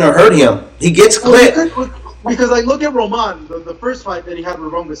that's what's going to hurt him. He gets clipped. Because look at Roman, the first fight that he had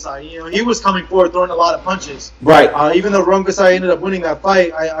with Rungvisai. He was coming forward, throwing a lot of punches. Right. Even though Rungvisai ended up winning that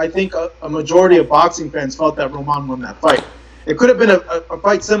fight, I think a majority of boxing fans felt that Roman won that fight. It could have been a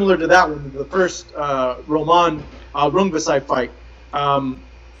fight similar to that one, the first Roman Rungvisai fight.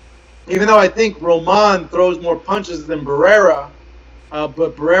 Even though I think Roman throws more punches than Barrera,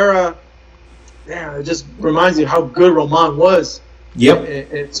 but Barrera, it just reminds you how good Roman was. Yep. In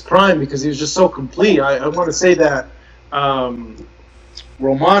its prime, because he was just so complete. I want to say that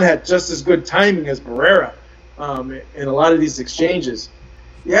Roman had just as good timing as Barrera in a lot of these exchanges.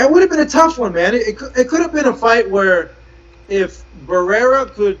 Yeah, it would have been a tough one, man. It could have been a fight where if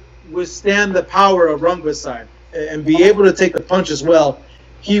Barrera could withstand the power of Rungvisai and be able to take the punch as well,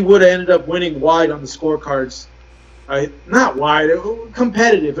 he would have ended up winning wide on the scorecards. Not wide,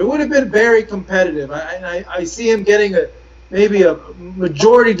 competitive. It would have been very competitive. I see him getting maybe a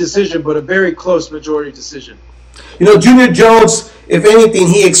majority decision, but a very close majority decision. Junior Jones, if anything,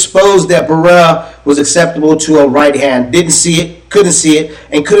 he exposed that Barrera was acceptable to a right hand. Didn't see it, couldn't see it,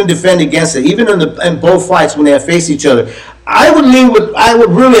 and couldn't defend against it, even in both fights when they have faced each other. I would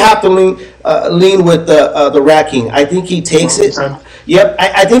really have to lean with the Rat King. I think he takes it. Yep,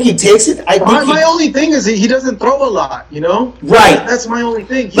 I think he takes it. My only thing is he doesn't throw a lot, Right. That's my only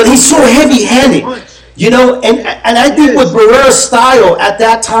thing. But he's so heavy-handed, and I think with Barrera's style at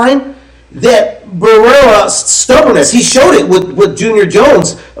that time, that Barrera's stubbornness, he showed it with Junior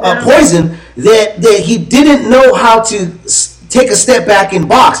Jones, Poison, that he didn't know how to take a step back in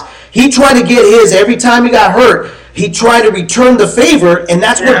box. He tried to get his every time he got hurt. He tried to return the favor, and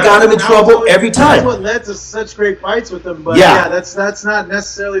that's what got him in trouble every time. That's what led to such great fights with him. But that's not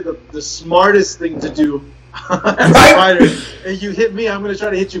necessarily the smartest thing to do as a fighter. And you hit me, I'm going to try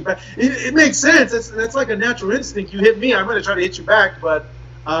to hit you back. It makes sense. That's like a natural instinct. You hit me, I'm going to try to hit you back. But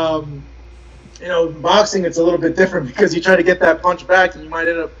boxing, it's a little bit different because you try to get that punch back, and you might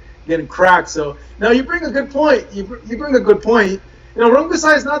end up getting cracked. So now you bring a good point. You bring a good point.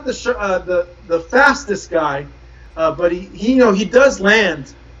 Rungvisai is not the fastest guy. But he does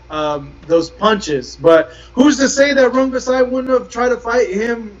land those punches. But who's to say that Rungvisai wouldn't have tried to fight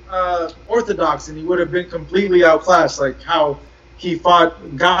him orthodox and he would have been completely outclassed, like how he fought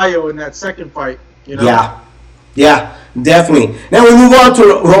Gallo in that second fight? Yeah, definitely. Now we move on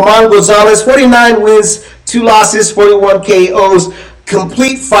to Roman Gonzalez. 49 wins, 2 losses, 41 KOs.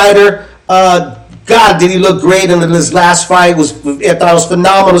 Complete fighter. Got God, did he look great in this last fight? I thought it was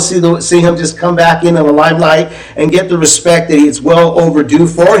phenomenal to see him just come back in the limelight and get the respect that it's well overdue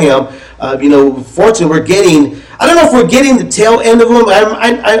for him. Fortunately, I don't know if we're getting the tail end of him.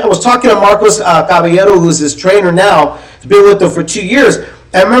 I was talking to Marcos Caballero, who's his trainer now. He's been with him for 2 years.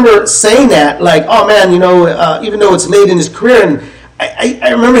 I remember saying that, like, oh man, even though it's late in his career, and I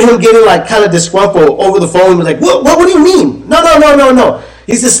remember him getting like kind of disgruntled over the phone. He was like, what do you mean? No.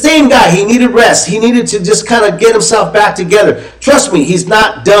 He's the same guy. He needed rest. He needed to just kind of get himself back together. Trust me, he's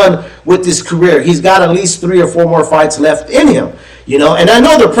not done with his career. He's got at least 3 or 4 more fights left in him. And I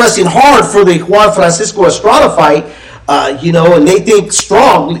know they're pressing hard for the Juan Francisco Estrada fight, and they think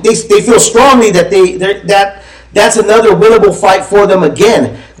strong. They feel strongly that that's another winnable fight for them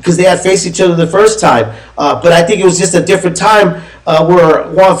again, because they had faced each other the first time. But I think it was just a different time where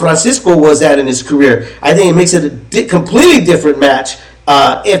Juan Francisco was at in his career. I think it makes it a completely different match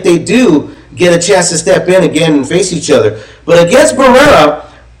if they do get a chance to step in again and face each other. But against Barrera,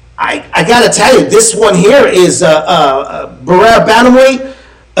 I got to tell you, this one here is Barrera bantamweight.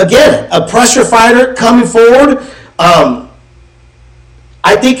 Again, a pressure fighter coming forward. I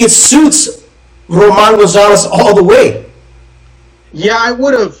think it suits Roman Gonzalez all the way. Yeah, I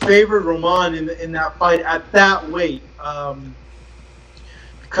would have favored Roman in that fight at that weight,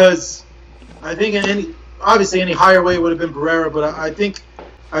 because I think obviously any higher weight would have been Barrera, but I think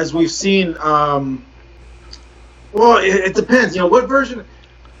as we've seen, it depends. What version?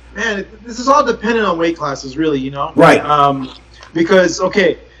 Man, this is all dependent on weight classes, really. Right? Because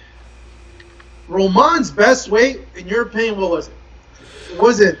Roman's best weight, in your opinion, what was it?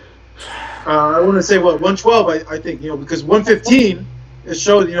 Was it? I want to say 112. I think because 115 it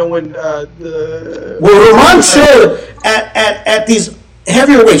showed when Roman showed at these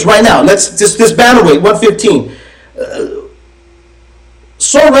heavier weights right now. Let's just this bantamweight 115.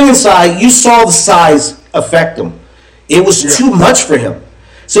 So ringside, you saw the size affect him. It was too much for him.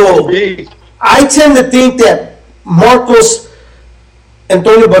 So I tend to think that Marcos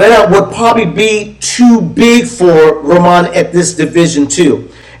Antonio Barrera would probably be too big for Roman at this division too.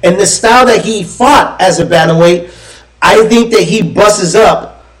 And the style that he fought as a bantamweight, I think that he busses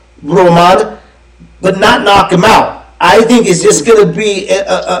up Roman, but not knock him out. I think it's just going to be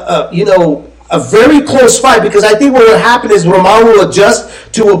a very close fight, because I think what will happen is Roman will adjust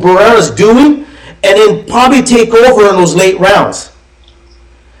to what Barrera's doing and then probably take over in those late rounds.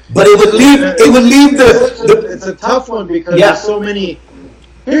 But it would leave it's a tough one, because there's so many.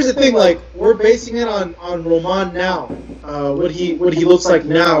 Here's the thing, like, we're basing it on Roman now, what he looks like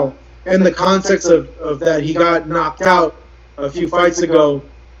now, in the context of that he got knocked out a few fights ago,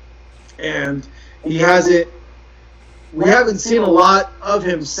 and we haven't seen a lot of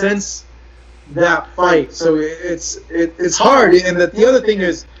him since that fight, so it's hard. And the other thing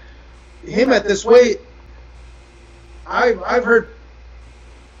is, him at this weight, I've heard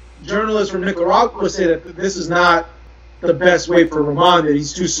journalists from Nicaragua say that this is not the best weight for Roman, that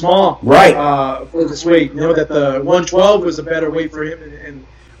he's too small for this weight. That the 112 was a better weight for him, and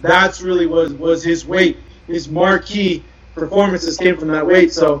that's really was his weight. His marquee performances came from that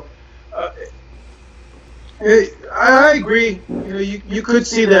weight. So I agree. You could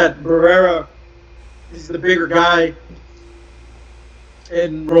see that Barrera is the bigger guy,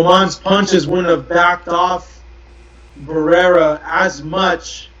 and Roman's punches wouldn't have backed off Barrera as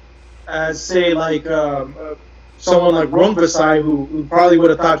much as, say, like someone like Rungvisai, who probably would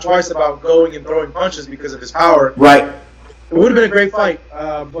have thought twice about going and throwing punches because of his power. Right. It would have been a great fight,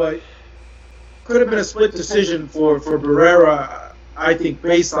 but could have been a split decision for Barrera, I think,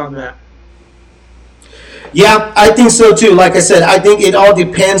 based on that. Yeah, I think so too. Like I said, I think it all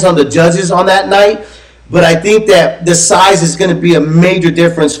depends on the judges on that night, but I think that the size is going to be a major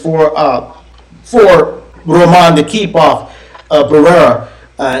difference for Roman to keep off Barrera.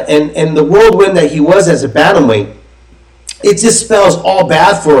 And the whirlwind that he was as a bantamweight, it just spells all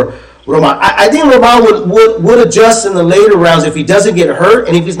bad for Roman. I think Roman would adjust in the later rounds if he doesn't get hurt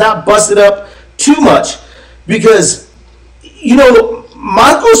and if he's not busted up too much, because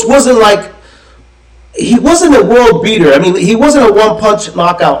Marcos he wasn't a world beater. I mean, he wasn't a one-punch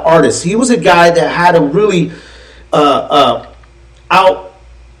knockout artist. He was a guy that had a really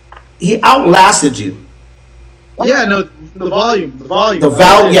he outlasted you. Yeah, no, the volume.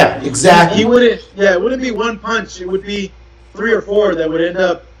 Yeah, exactly. It wouldn't be one punch. It would be 3 or 4 that would end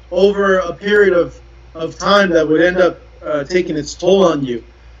up over a period of time that would end up taking its toll on you.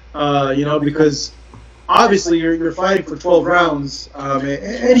 Because obviously you're fighting for 12 rounds,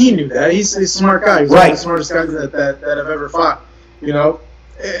 and he knew that. He's a smart guy. He's one of the smartest guys that I've ever fought.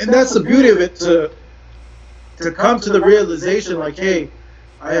 And that's the beauty of it, to come to the realization, like, hey,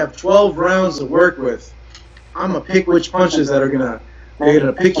 I have 12 rounds to work with. I'm gonna pick which punches that are gonna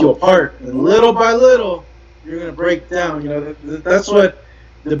pick you apart, and little by little, you're gonna break down. You know, that's what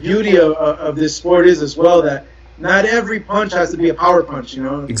the beauty of this sport is as well. That not every punch has to be a power punch. You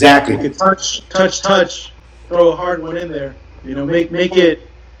know, Exactly. you could touch, throw a hard one in there. You know, make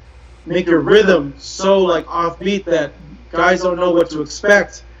your rhythm so like offbeat that guys don't know what to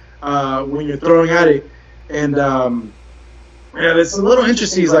expect when you're throwing at it. And it's a little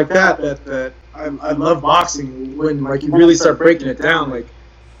intricacies like that I love boxing when like you really start breaking it down, like,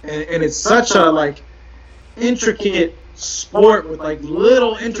 and it's such a like intricate sport with like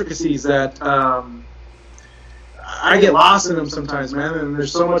little intricacies that I get lost in them sometimes, man. And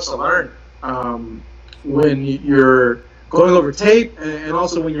there's so much to learn when you're going over tape, and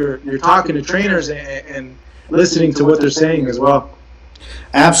also when you're talking to trainers and listening to what they're saying as well.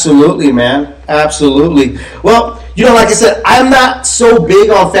 Absolutely, man. Absolutely. Well, you know, like I said, I'm not so big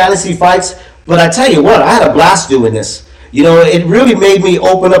on fantasy fights, but I tell you what, I had a blast doing this. You know, it really made me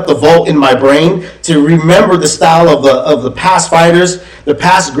open up the vault in my brain to remember the style of the past fighters, the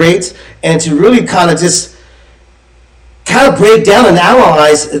past greats, and to really kind of break down and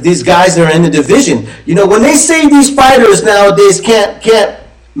analyze these guys that are in the division. You know, when they say these fighters nowadays can't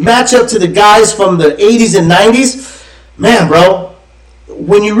match up to the guys from the 80s and 90s, man, bro,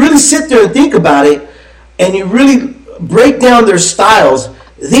 when you really sit there and think about it and you really break down their styles,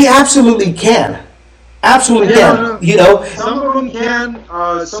 they absolutely can. Absolutely can. You know, some of them can.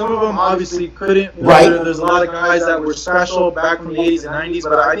 Some of them obviously couldn't. Right. There's a lot of guys that were special back from the 80s and 90s,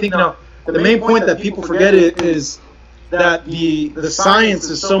 but I think now the main point that people forget is that the science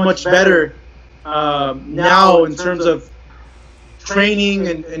is so much better now in terms of training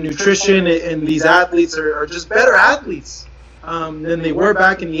and nutrition, and these athletes are just better athletes than they were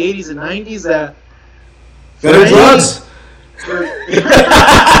back in the 80s and 90s. That better drugs.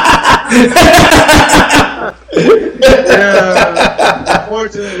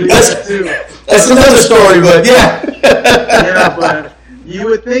 Unfortunately, that's another story, but yeah. Yeah, but you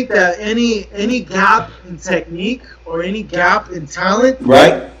would think that any gap in technique or any gap in talent,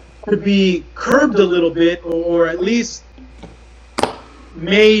 right, could be curbed a little bit, or at least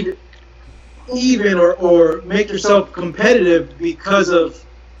made even, or make yourself competitive because of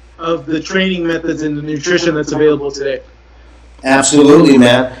the training methods and the nutrition that's available today. Absolutely,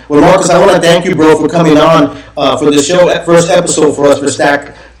 man. Well, Marcus, I want to thank you, bro, for coming on for the show, first episode for us for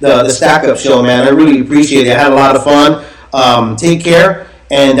the Stack Up show, man. I really appreciate it. I had a lot of fun. Take care,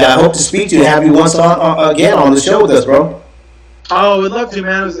 and I hope to speak to you and have you once again on the show with us, bro. Oh, we'd love to,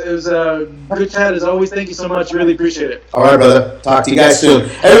 man. It was a good chat as always. Thank you so much. Really appreciate it. All right, brother. Talk to you guys soon.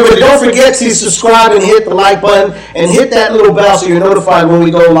 Everybody, don't forget to subscribe and hit the like button and hit that little bell so you're notified when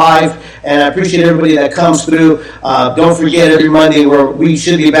we go live. And I appreciate everybody that comes through. Don't forget, every Monday we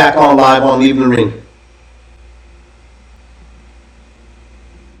should be back on live on Leaving the Ring.